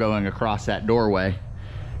header going across that doorway.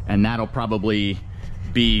 And that'll probably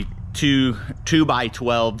be two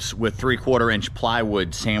 2x12s with 3/4 inch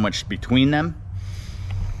plywood sandwiched between them.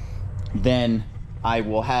 Then I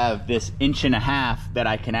will have this 1.5 inches that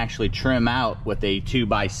I can actually trim out with a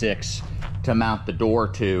 2x6 to mount the door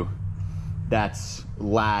to. That's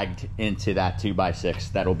lagged into that 2x6.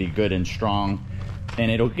 That'll be good and strong. and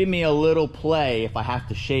it'll give me a little play if I have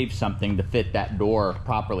to shave something to fit that door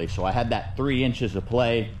properly. So I had that 3 inches of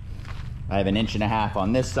play. I have 1.5 inches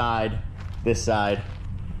on this side.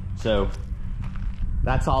 So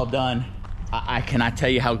that's all done. I cannot tell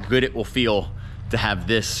you how good it will feel to have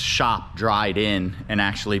this shop dried in and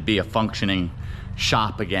actually be a functioning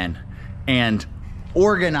shop again and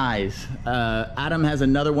organize. Adam has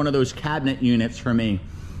another one of those cabinet units for me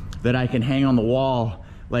that I can hang on the wall,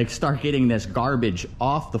 like start getting this garbage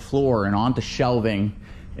off the floor and onto shelving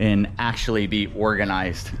and actually be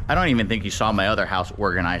organized. I don't even think you saw my other house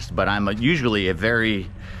organized, but I'm usually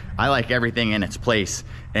I like everything in its place,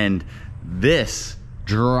 and this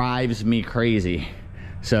drives me crazy.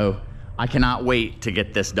 So I cannot wait to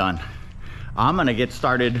get this done. I'm gonna get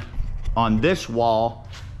started on this wall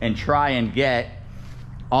and try and get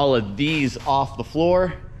all of these off the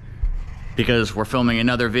floor, because we're filming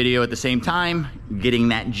another video at the same time, getting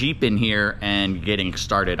that Jeep in here and getting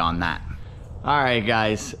started on that. All right,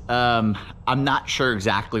 guys, I'm not sure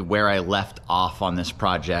exactly where I left off on this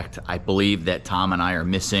project. I believe that Tom and I are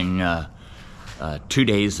missing 2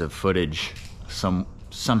 days of footage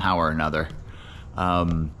somehow or another.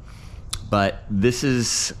 But this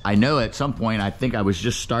is, I know at some point, I think I was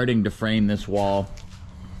just starting to frame this wall,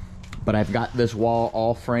 but I've got this wall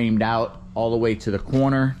all framed out all the way to the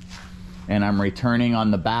corner, and I'm returning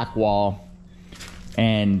on the back wall.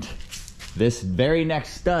 And this very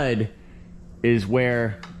next stud is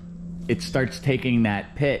where it starts taking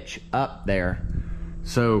that pitch up there.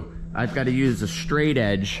 So I've got to use a straight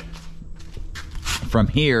edge from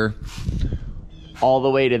here all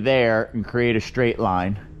the way to there and create a straight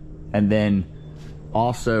line. And then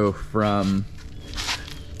also from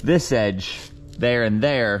this edge there and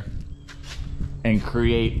there and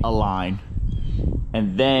create a line.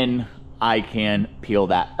 And then I can peel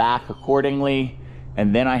that back accordingly.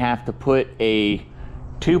 And then I have to put a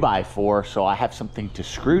 2x4, so I have something to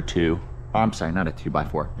screw to. Oh, I'm sorry, not a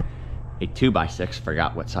 2x4, a 2x6.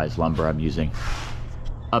 Forgot what size lumber I'm using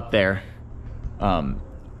up there.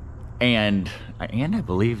 And I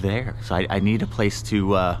believe there. So I need a place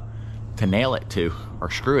to nail it to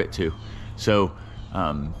or screw it to. So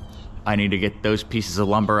I need to get those pieces of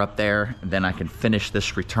lumber up there, and then I can finish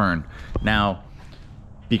this return. Now,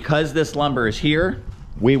 because this lumber is here,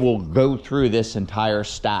 we will go through this entire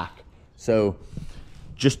stack. So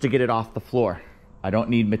just to get it off the floor. I don't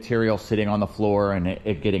need material sitting on the floor and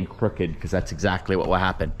it getting crooked, because that's exactly what will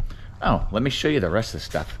happen. Oh, let me show you the rest of the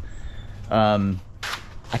stuff.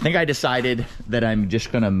 I think I decided that I'm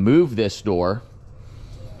just gonna move this door.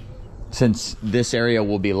 Since this area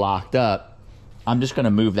will be locked up, I'm just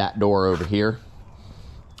gonna move that door over here.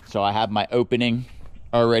 So I have my opening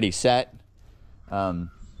already set.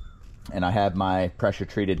 And I have my pressure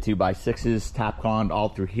treated 2x6s Tapcon all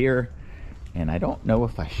through here. And I don't know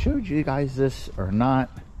if I showed you guys this or not,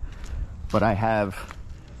 but I have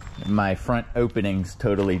my front openings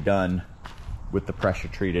totally done with the pressure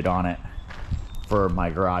treated on it for my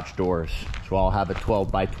garage doors. So I'll have a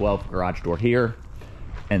 12x12 garage door here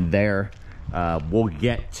and there. We'll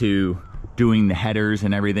get to doing the headers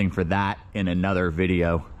and everything for that in another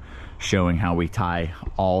video, showing how we tie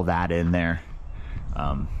all that in there.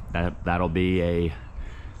 That'll be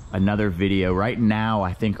another video. Right now,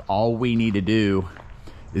 I think all we need to do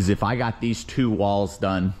is, if I got these 2 walls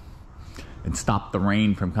done and stop the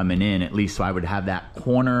rain from coming in, at least so I would have that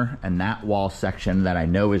corner and that wall section that I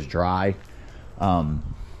know is dry.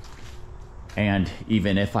 And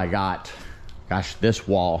even if I got, gosh, this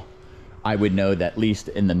wall, I would know that at least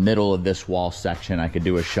in the middle of this wall section, I could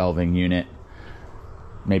do a shelving unit,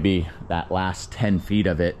 maybe that last 10 feet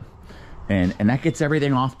of it. And that gets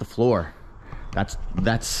everything off the floor.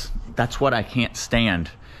 That's what I can't stand,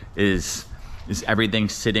 is everything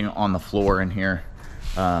sitting on the floor in here.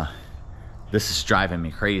 This is driving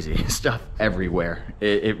me crazy. Stuff everywhere.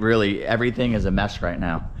 It really, everything is a mess right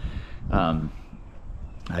now.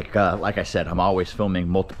 Like I said, I'm always filming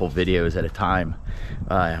multiple videos at a time.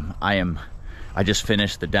 I just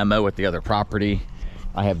finished the demo at the other property.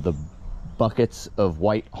 I have the buckets of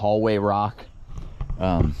white hallway rock.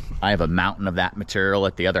 I have a mountain of that material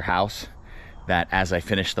at the other house that, as I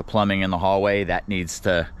finish the plumbing in the hallway, that needs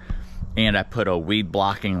to, and I put a weed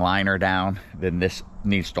blocking liner down, then this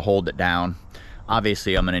needs to hold it down.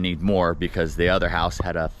 Obviously I'm gonna need more, because the other house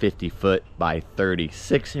had a 50-foot by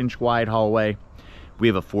 36-inch wide hallway. We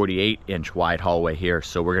have a 48-inch wide hallway here,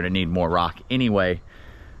 so we're gonna need more rock anyway,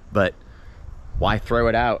 but why throw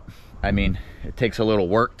it out? I mean, it takes a little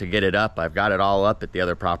work to get it up. I've got it all up at the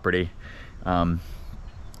other property.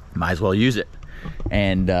 Might as well use it.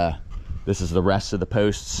 And this is the rest of the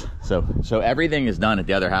posts. So everything is done at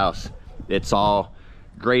the other house. It's all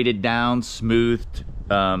graded down, smoothed,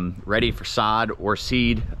 ready for sod or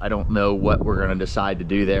seed. I don't know what we're gonna decide to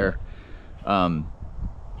do there,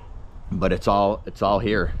 but it's all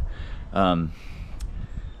here. I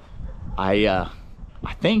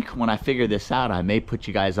think when I figure this out, I may put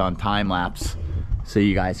you guys on time lapse so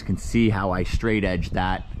you guys can see how I straight edge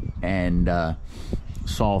that and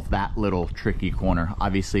solve that little tricky corner.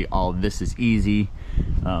 Obviously all of this is easy.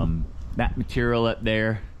 That material up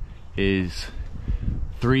there is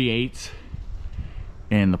 3/8,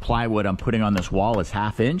 and the plywood I'm putting on this wall is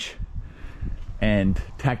 1/2 inch. And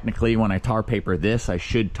technically when I tar paper this, I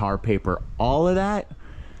should tar paper all of that.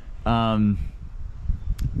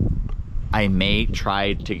 I may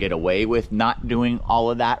try to get away with not doing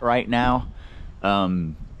all of that right now,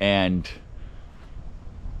 and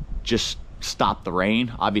just stop the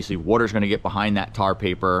rain. Obviously water's gonna get behind that tar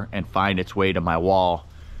paper and find its way to my wall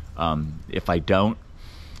if I don't.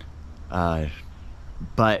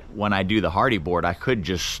 But when I do the hardy board, I could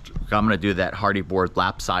just, I'm gonna do that hardy board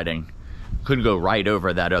lap siding, could go right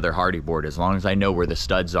over that other hardy board as long as I know where the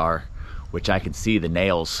studs are, which I can see the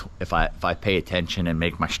nails if I pay attention and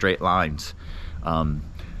make my straight lines.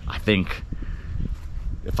 I think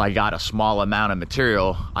if I got a small amount of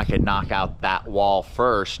material, I could knock out that wall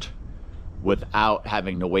first without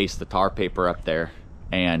having to waste the tar paper up there,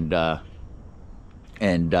 and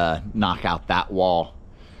knock out that wall.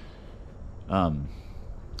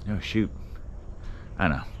 Oh shoot, I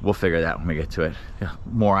don't know, we'll figure that when we get to it. Yeah,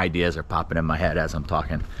 more ideas are popping in my head as I'm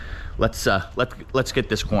talking. Let's get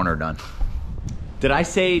this corner done. Did I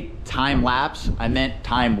say time lapse? I meant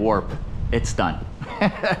time warp. It's done.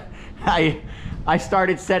 I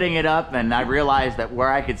started setting it up and I realized that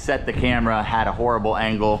where I could set the camera had a horrible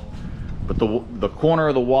angle, but the corner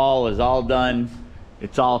of the wall is all done.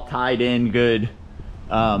 It's all tied in good.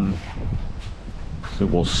 So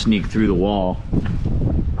we'll sneak through the wall.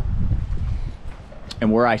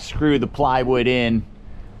 And where I screw the plywood in,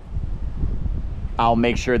 I'll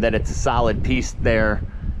make sure that it's a solid piece there,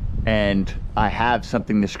 and I have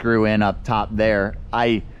something to screw in up top there.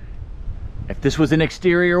 If this was an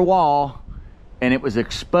exterior wall and it was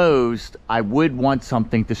exposed, I would want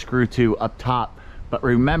something to screw to up top. But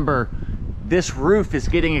remember, this roof is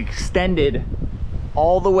getting extended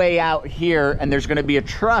all the way out here, and there's gonna be a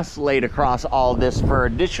truss laid across all this for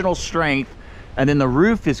additional strength, and then the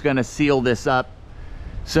roof is gonna seal this up.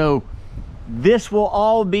 So this will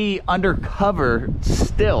all be undercover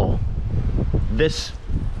still. This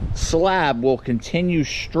slab will continue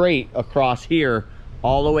straight across here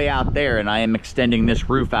all the way out there, and I am extending this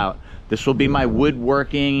roof out. This will be my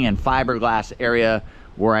woodworking and fiberglass area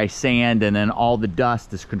where I sand, and then all the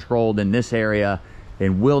dust is controlled in this area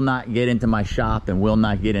and will not get into my shop and will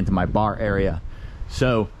not get into my bar area.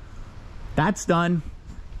 So that's done.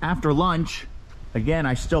 After lunch, again,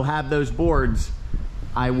 I still have those boards.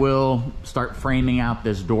 I will start framing out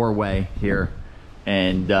this doorway here,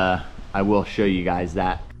 and I will show you guys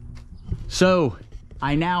that. So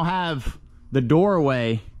I now have the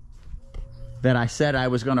doorway that I said I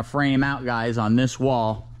was gonna frame out, guys, on this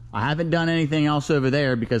wall. I haven't done anything else over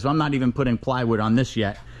there because I'm not even putting plywood on this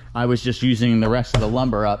yet. I was just using the rest of the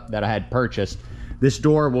lumber up that I had purchased. This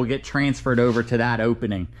door will get transferred over to that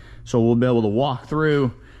opening. So we'll be able to walk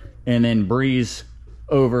through and then breeze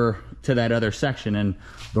over to that other section. And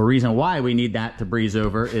the reason why we need that to breeze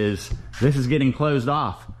over is this is getting closed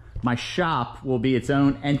off. My shop will be its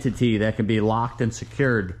own entity that can be locked and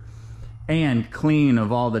secured and clean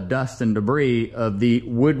of all the dust and debris of the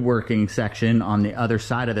woodworking section on the other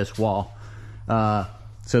side of this wall.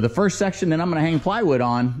 So the first section that I'm gonna hang plywood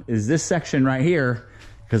on is this section right here,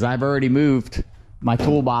 because I've already moved my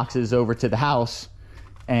toolboxes over to the house,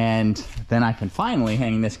 and then I can finally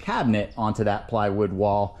hang this cabinet onto that plywood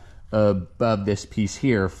wall above this piece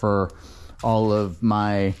here for all of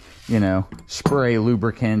my, you know, spray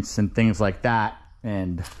lubricants and things like that,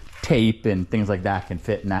 and tape and things like that can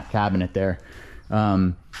fit in that cabinet there.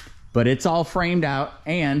 But it's all framed out,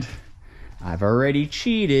 and I've already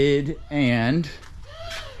cheated, and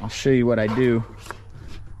I'll show you what I do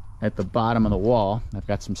at the bottom of the wall. I've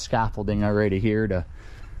got some scaffolding already here to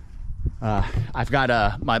I've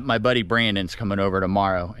got my buddy Brandon's coming over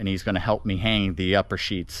tomorrow, and he's going to help me hang the upper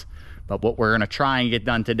sheets. But what we're going to try and get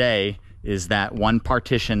done today is that one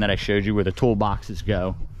partition that I showed you where the toolboxes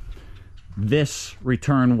go, this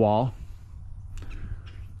return wall,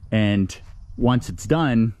 and once it's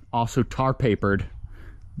done, also tar papered.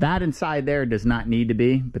 That inside there does not need to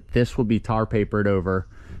be, but this will be tar papered over.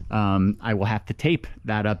 I will have to tape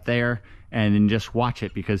that up there and then just watch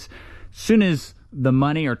it, because as soon as the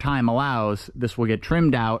money or time allows, this will get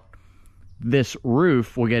trimmed out, this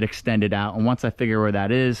roof will get extended out, and once I figure where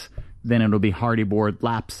that is, then it'll be hardy board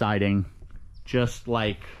lap siding, just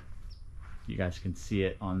like you guys can see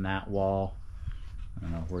it on that wall. I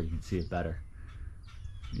don't know where you can see it better.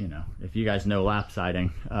 You know, if you guys know lap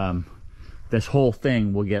siding, this whole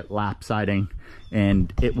thing will get lap siding,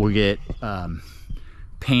 and it will get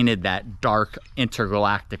painted that dark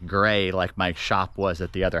intergalactic gray like my shop was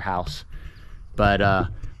at the other house. But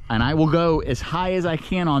and I will go as high as I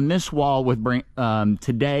can on this wall with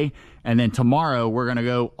today, and then tomorrow we're gonna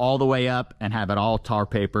go all the way up and have it all tar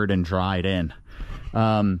papered and dried in.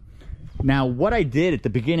 Now what I did at the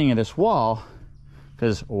beginning of this wall,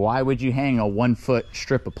 because why would you hang a 1 foot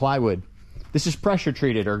strip of plywood? This is pressure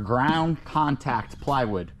treated or ground contact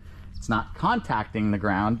plywood. It's not contacting the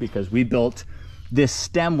ground because we built this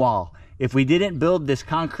stem wall. If we didn't build this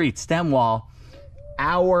concrete stem wall,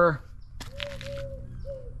 our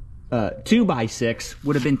 2x6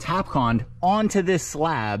 would have been Topconed onto this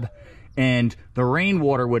slab, and the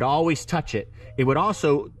rainwater would always touch it. It would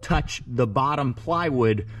also touch the bottom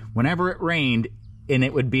plywood whenever it rained, and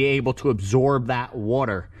it would be able to absorb that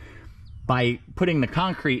water. By putting the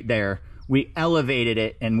concrete there, we elevated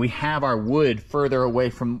it, and we have our wood further away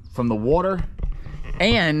from the water.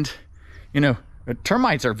 And, you know,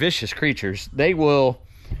 termites are vicious creatures. They will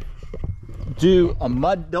do a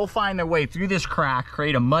mud, they'll find their way through this crack,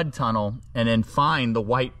 create a mud tunnel, and then find the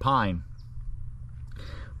white pine.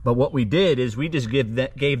 But what we did is we just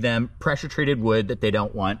gave them pressure treated wood that they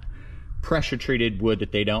don't want, pressure treated wood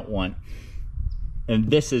that they don't want. And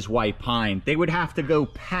this is white pine. They would have to go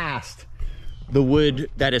past the wood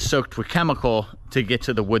that is soaked with chemical to get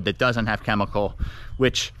to the wood that doesn't have chemical,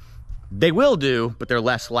 which they will do, but they're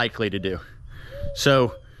less likely to do.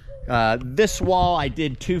 So this wall I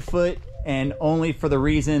did 2 foot, and only for the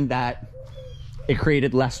reason that it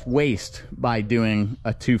created less waste by doing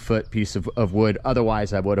a 2 foot piece of wood.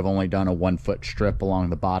 Otherwise I would have only done a 1 foot strip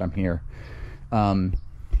along the bottom here.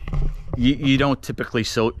 You don't typically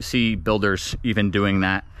see builders even doing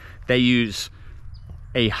that. They use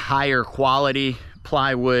a higher quality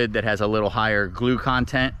plywood that has a little higher glue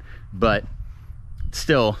content, but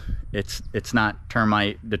still it's not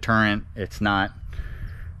termite deterrent. It's not,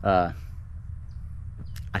 I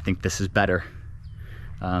think this is better.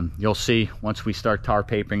 You'll see once we start tar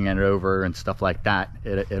papering it over and stuff like that,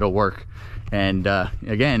 it'll work. And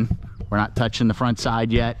again, we're not touching the front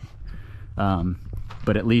side yet,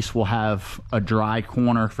 but at least we'll have a dry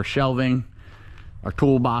corner for shelving, our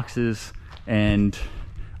toolboxes, and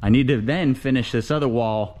I need to then finish this other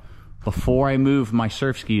wall before I move my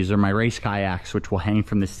surf skis or my race kayaks, which will hang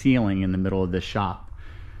from the ceiling in the middle of this shop.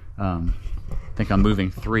 I think I'm moving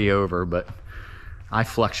 3 over, but I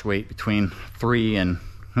fluctuate between 3 and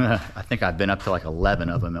I think I've been up to like 11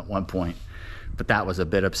 of them at one point, but that was a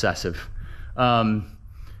bit obsessive. All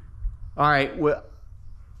right, well,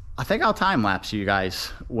 I think I'll time lapse you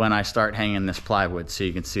guys when I start hanging this plywood so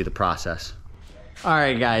you can see the process. All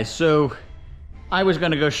right, guys, so I was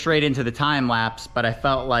gonna go straight into the time lapse, but I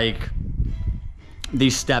felt like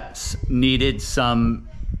these steps needed some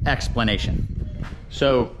explanation.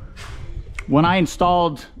 So when I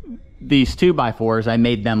installed these 2x4s, I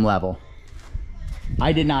made them level.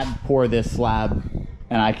 I did not pour this slab,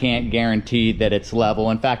 and I can't guarantee that it's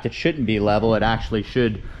level. In fact, it shouldn't be level. It actually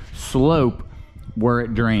should slope where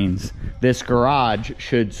it drains. This garage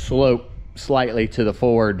should slope slightly to the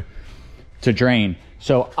forward to drain.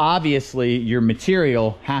 So obviously your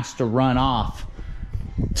material has to run off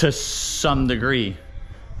to some degree.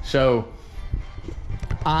 So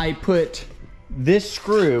I put this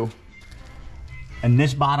screw in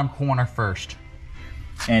this bottom corner first,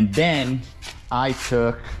 and then I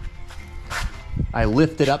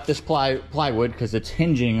lifted up this plywood because it's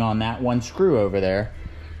hinging on that one screw over there.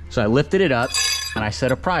 So I lifted it up and I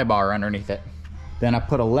set a pry bar underneath it. Then I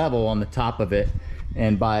put a level on the top of it,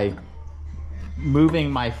 and by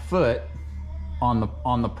moving my foot on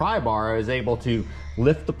the pry bar, I was able to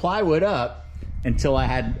lift the plywood up until I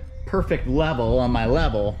had perfect level on my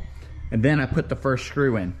level, and then I put the first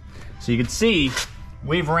screw in. So you can see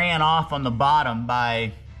we've ran off on the bottom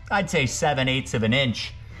by, I'd say 7/8 of an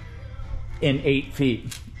inch in 8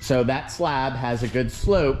 feet. So that slab has a good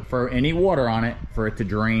slope for any water on it for it to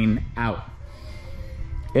drain out.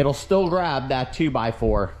 It'll still grab that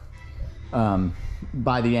 2x4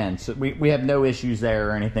 by the end. So we have no issues there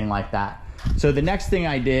or anything like that. So the next thing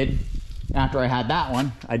I did after I had that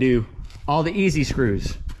one, I do all the easy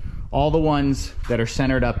screws, all the ones that are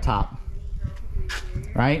centered up top,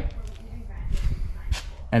 right?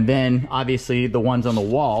 And then obviously the ones on the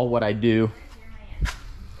wall, what I do.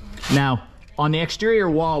 Now on the exterior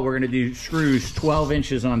wall, we're gonna do screws 12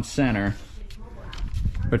 inches on center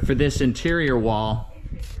But for this interior wall,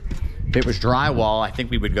 if it was drywall, I think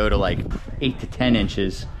we would go to like 8 to 10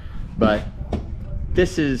 inches. But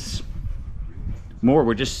this is more,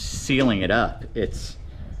 we're just sealing it up.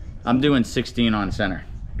 I'm doing 16 on center.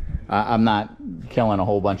 I'm not killing a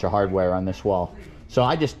whole bunch of hardware on this wall. So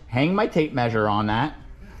I just hang my tape measure on that,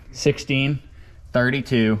 16,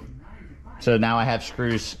 32. So now I have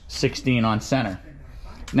screws 16 on center.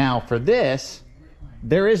 Now for this,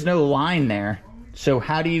 there is no line there. So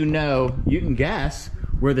how do you know? You can guess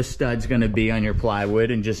where the stud's gonna be on your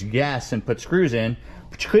plywood and just guess and put screws in,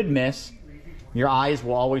 but you could miss. Your eyes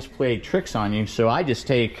will always play tricks on you. So I just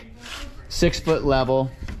take 6 foot level,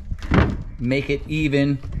 make it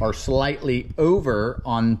even or slightly over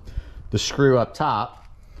on the screw up top,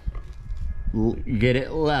 get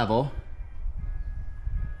it level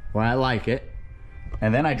where I like it,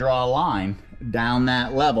 and then I draw a line down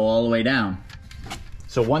that level all the way down.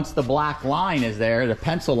 So once the black line is there, the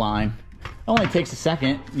pencil line, it only takes a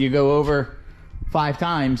second. You go over 5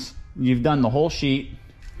 times, you've done the whole sheet,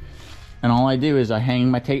 and all I do is I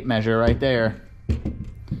hang my tape measure right there,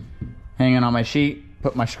 hanging on my sheet,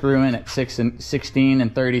 put my screw in at 16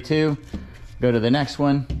 and 32, go to the next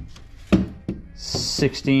one,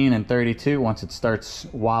 16 and 32 once it starts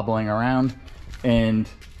wobbling around, and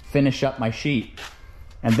finish up my sheet.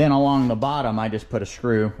 And then along the bottom, I just put a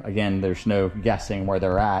screw. Again, there's no guessing where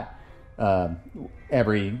they're at.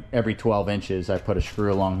 Every 12 inches, I put a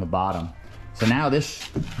screw along the bottom. So now this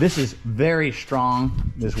is very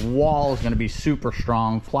strong. This wall is going to be super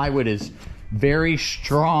strong. Plywood is very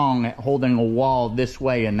strong at holding a wall this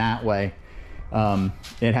way and that way.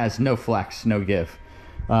 It has no flex, no give.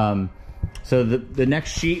 So the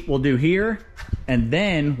next sheet we'll do here, and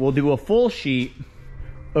then we'll do a full sheet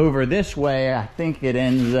over this way. I think it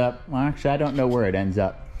ends up, well, actually I don't know where it ends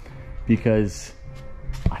up, because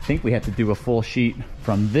I think we have to do a full sheet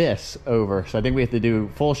from this over. So I think we have to do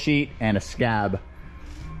full sheet and a scab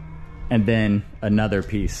and then another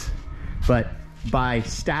piece. But by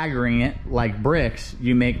staggering it like bricks,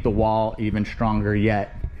 you make the wall even stronger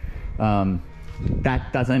yet.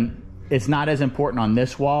 It's not as important on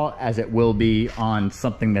this wall as it will be on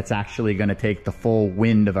something that's actually going to take the full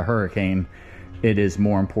wind of a hurricane. It is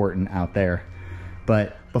more important out there.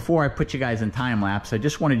 But before I put you guys in time lapse, I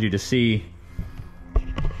just wanted you to see,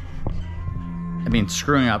 I mean,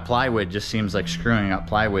 screwing up plywood just seems like screwing up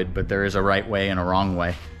plywood, but there is a right way and a wrong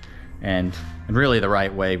way. And really the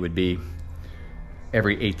right way would be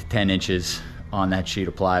every 8 to 10 inches on that sheet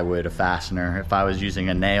of plywood, a fastener. If I was using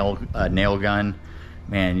a nail gun,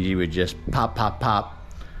 man, you would just pop, pop,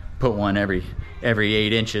 pop, put one every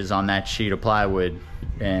 8 inches on that sheet of plywood,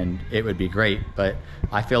 and it would be great. But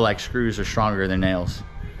I feel like screws are stronger than nails.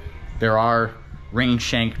 There are ring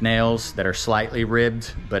shank nails that are slightly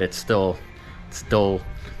ribbed, but it's still,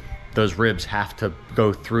 those ribs have to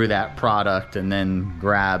go through that product and then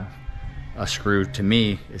grab a screw. To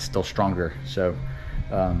me, is still stronger. So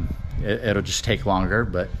it'll just take longer,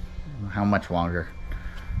 but how much longer?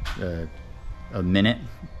 A minute,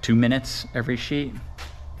 2 minutes every sheet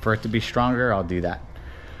for it to be stronger. I'll do that.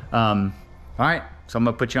 All right, so I'm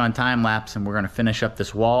gonna put you on time lapse, and we're gonna finish up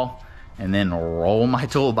this wall and then roll my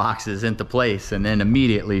toolboxes into place, and then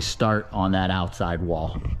immediately start on that outside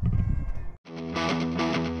wall.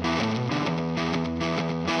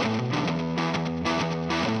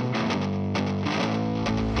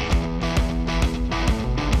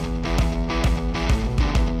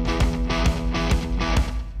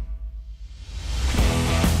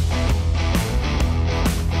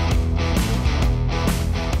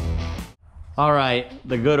 All right,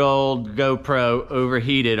 the good old GoPro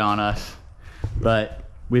overheated on us, but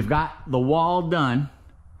we've got the wall done.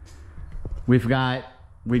 We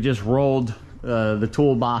just rolled the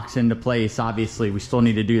toolbox into place. Obviously, we still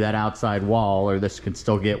need to do that outside wall, or this could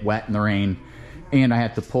still get wet in the rain. And I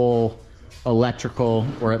have to pull electrical,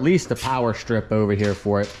 or at least a power strip over here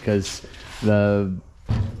for it, because the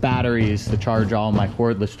batteries to charge all my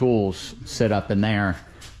cordless tools sit up in there,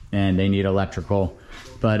 and they need electrical.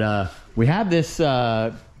 But we have this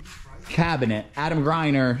cabinet. Adam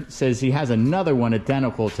Greiner says he has another one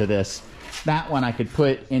identical to this. That one I could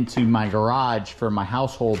put into my garage for my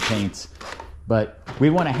household paints. But we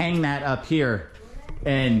want to hang that up here.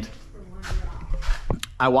 And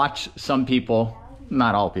I watch some people,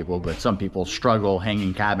 not all people, but some people struggle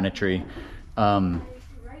hanging cabinetry.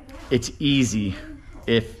 It's easy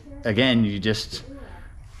if, again, you just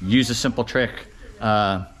use a simple trick.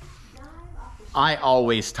 I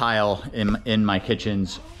always tile in my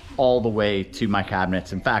kitchens all the way to my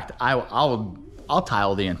cabinets. In fact, I'll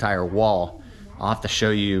tile the entire wall I'll have to show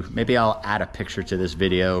you, maybe I'll add a picture to this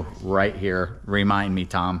video right here. Remind me,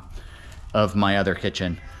 Tom, of my other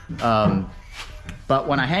kitchen. But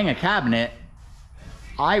when I hang a cabinet,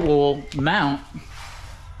 I will mount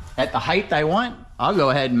at the height I want. I'll go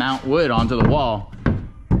ahead and mount wood onto the wall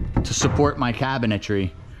to support my cabinetry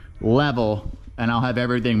level, and I'll have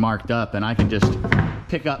everything marked up, and I can just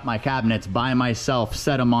pick up my cabinets by myself,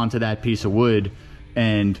 set them onto that piece of wood,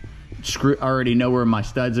 and already know where my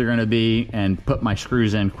studs are going to be and put my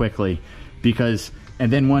screws in quickly.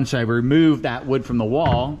 And then once I remove that wood from the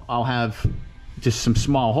wall, I'll have just some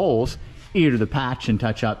small holes, either to patch and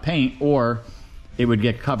touch up paint, or it would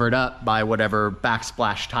get covered up by whatever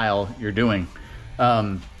backsplash tile you're doing.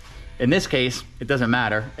 In this case, it doesn't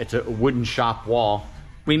matter. It's a wooden shop wall.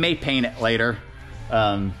 We may paint it later.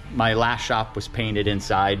 My last shop was painted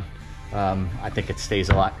inside. I think it stays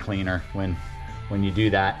a lot cleaner when you do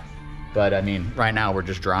that. But I mean, right now we're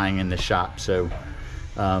just drying in the shop, so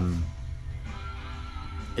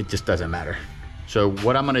it just doesn't matter. So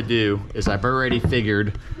what I'm gonna do is I've already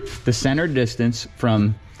figured the center distance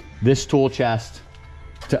from this tool chest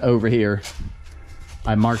to over here.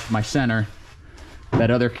 I marked my center.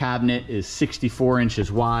 That other cabinet is 64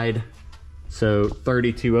 inches wide. So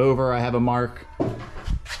 32 over, I have a mark.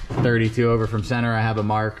 32 over from center, I have a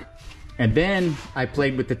mark. And then I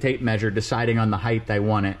played with the tape measure, deciding on the height I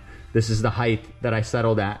want it. This is the height that I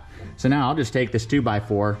settled at. So now I'll just take this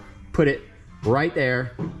 2x4, put it right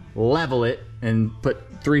there, level it, and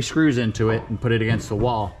put 3 screws into it and put it against the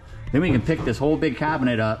wall. Then we can pick this whole big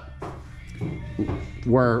cabinet up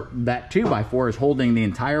where that 2x4 is holding the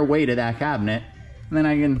entire weight of that cabinet. And then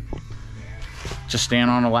I can just stand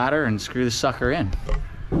on a ladder and screw the sucker in.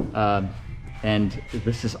 And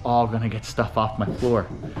this is all gonna get stuff off my floor.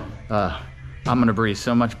 I'm gonna breathe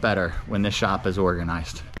so much better when this shop is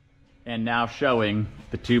organized. And now showing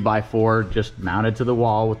the 2x4 just mounted to the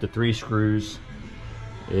wall with the 3 screws.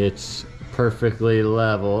 It's perfectly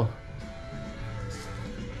level.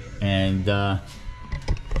 And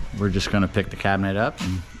we're just gonna pick the cabinet up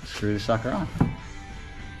and screw the sucker on.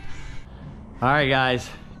 All right, guys,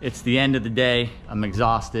 it's the end of the day. I'm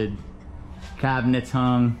exhausted. Cabinets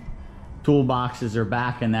hung, toolboxes are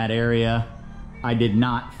back in that area. I did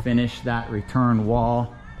not finish that return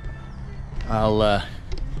wall. I'll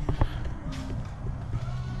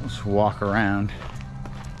let's walk around.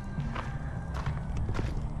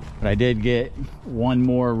 But I did get one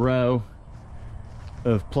more row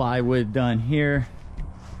of plywood done here.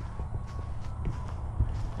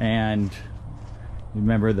 And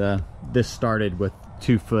remember, this started with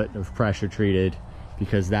 2 foot of pressure treated,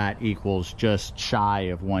 because that equals just shy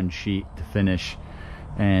of 1 sheet to finish.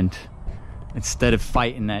 And instead of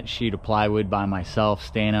fighting that sheet of plywood by myself,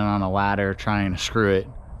 standing on a ladder trying to screw it,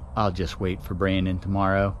 I'll just wait for Brandon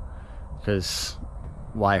tomorrow, because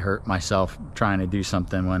why hurt myself trying to do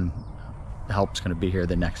something when help's gonna be here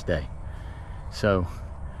the next day. So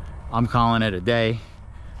I'm calling it a day.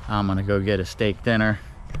 I'm gonna go get a steak dinner.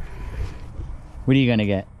 What are you gonna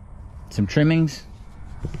get? Some trimmings?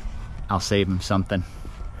 I'll save him something.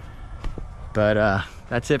 But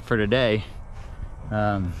that's it for today.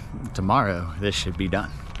 Tomorrow this should be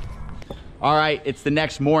done. All right, it's the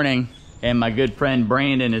next morning, and my good friend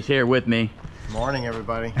Brandon is here with me. Morning,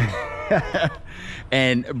 everybody.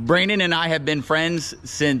 And Brandon and I have been friends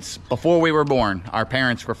since before we were born. Our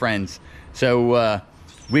parents were friends. So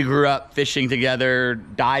we grew up fishing together,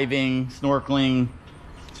 diving, snorkeling,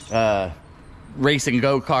 racing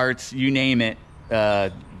go-karts, you name it.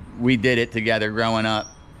 We did it together growing up.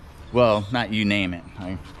 Well, not you name it.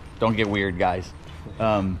 Don't get weird, guys.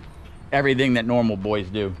 Everything that normal boys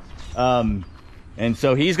do. And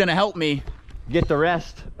so he's gonna help me get the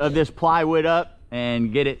rest of this plywood up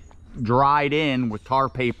and get it dried in with tar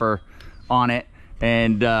paper on it.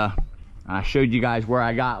 And I showed you guys where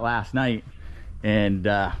I got last night. And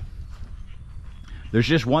there's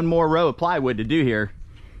just one more row of plywood to do here,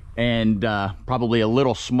 and probably a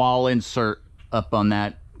little small insert up on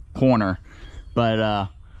that corner. But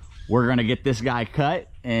we're gonna get this guy cut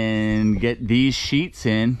and get these sheets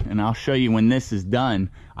in, and I'll show you when this is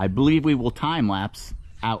done. I believe we will time lapse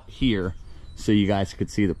out here so you guys could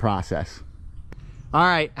see the process. All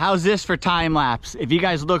right, how's this for time lapse? If you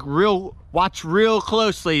guys watch real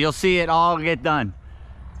closely, you'll see it all get done.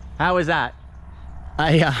 How was that?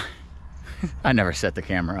 I never set the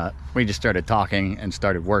camera up. We just started talking and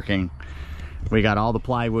started working. We got all the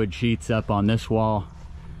plywood sheets up on this wall,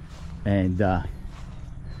 and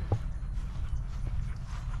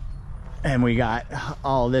we got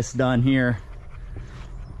all this done here,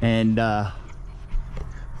 and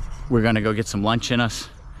we're gonna go get some lunch in us.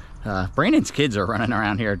 Brandon's kids are running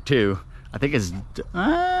around here too. I think his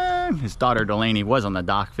daughter Delaney was on the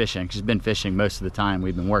dock fishing. She's been fishing most of the time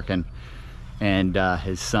we've been working. And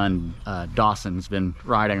his son Dawson's been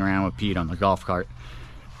riding around with Pete on the golf cart.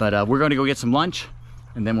 But we're gonna go get some lunch,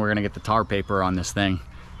 and then we're gonna get the tar paper on this thing,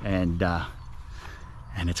 and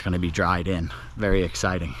it's gonna be dried in. Very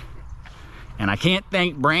exciting. And I can't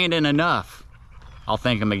thank Brandon enough. I'll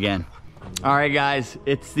thank him again. All right, guys,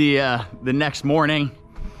 it's the next morning.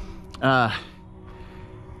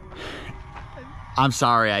 I'm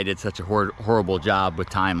sorry I did such a horrible job with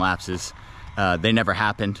time lapses. They never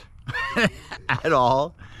happened at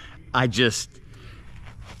all.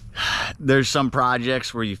 There's some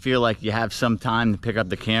projects where you feel like you have some time to pick up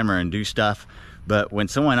the camera and do stuff, but when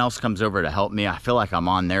someone else comes over to help me, I feel like I'm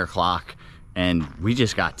on their clock, and we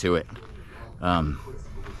just got to it.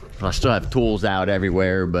 I still have tools out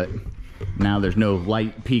everywhere, but now there's no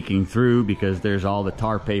light peeking through because there's all the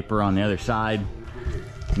tar paper on the other side.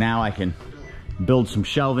 Now I can build some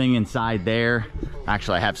shelving inside there.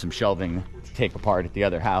 Actually, I have some shelving to take apart at the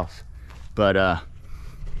other house, but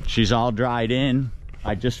she's all dried in.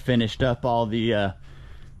 I just finished up all the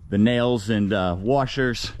nails and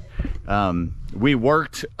washers. We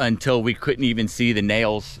worked until we couldn't even see the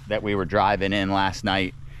nails that we were driving in last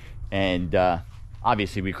night, and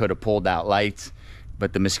obviously we could have pulled out lights,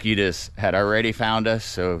 but the mosquitoes had already found us.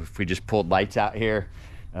 So if we just pulled lights out here,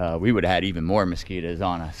 we would have had even more mosquitoes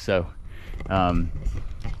on us. So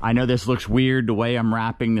I know this looks weird the way I'm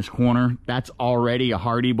wrapping this corner. That's already a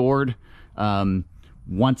hardy board.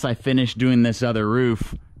 Once I finish doing this other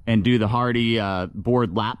roof and do the hardy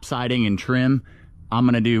board lap siding and trim, I'm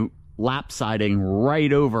gonna do lap siding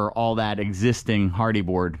right over all that existing hardy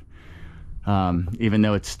board. Even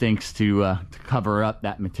though it stinks to cover up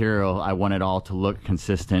that material, I want it all to look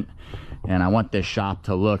consistent, and I want this shop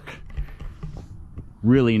to look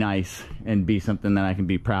really nice and be something that I can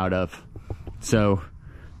be proud of. So,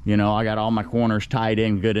 you know, I got all my corners tied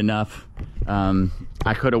in good enough.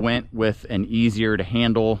 I could have went with an easier to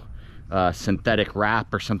handle synthetic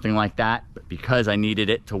wrap or something like that, but because I needed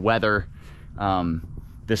it to weather,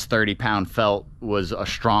 this 30-pound felt was a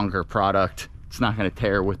stronger product. It's not going to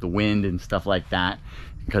tear with the wind and stuff like that,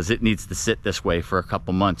 because it needs to sit this way for a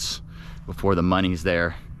couple months before the money's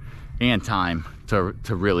there and time to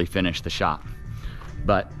really finish the shop.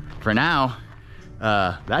 But for now,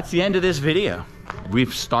 that's the end of this video.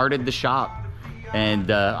 We've started the shop,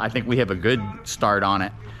 and I think we have a good start on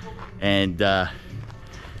it, and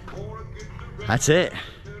that's it.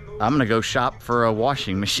 I'm gonna go shop for a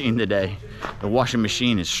washing machine today. The washing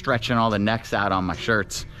machine is stretching all the necks out on my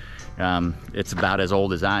shirts. It's about as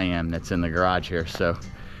old as I am that's in the garage here, so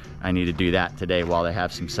I need to do that today while they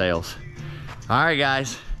have some sales. All right,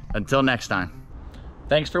 guys, until next time.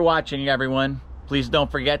 Thanks for watching, everyone. Please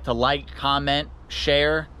don't forget to like, comment,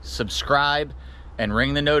 share, subscribe, and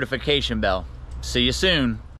ring the notification bell. See you soon.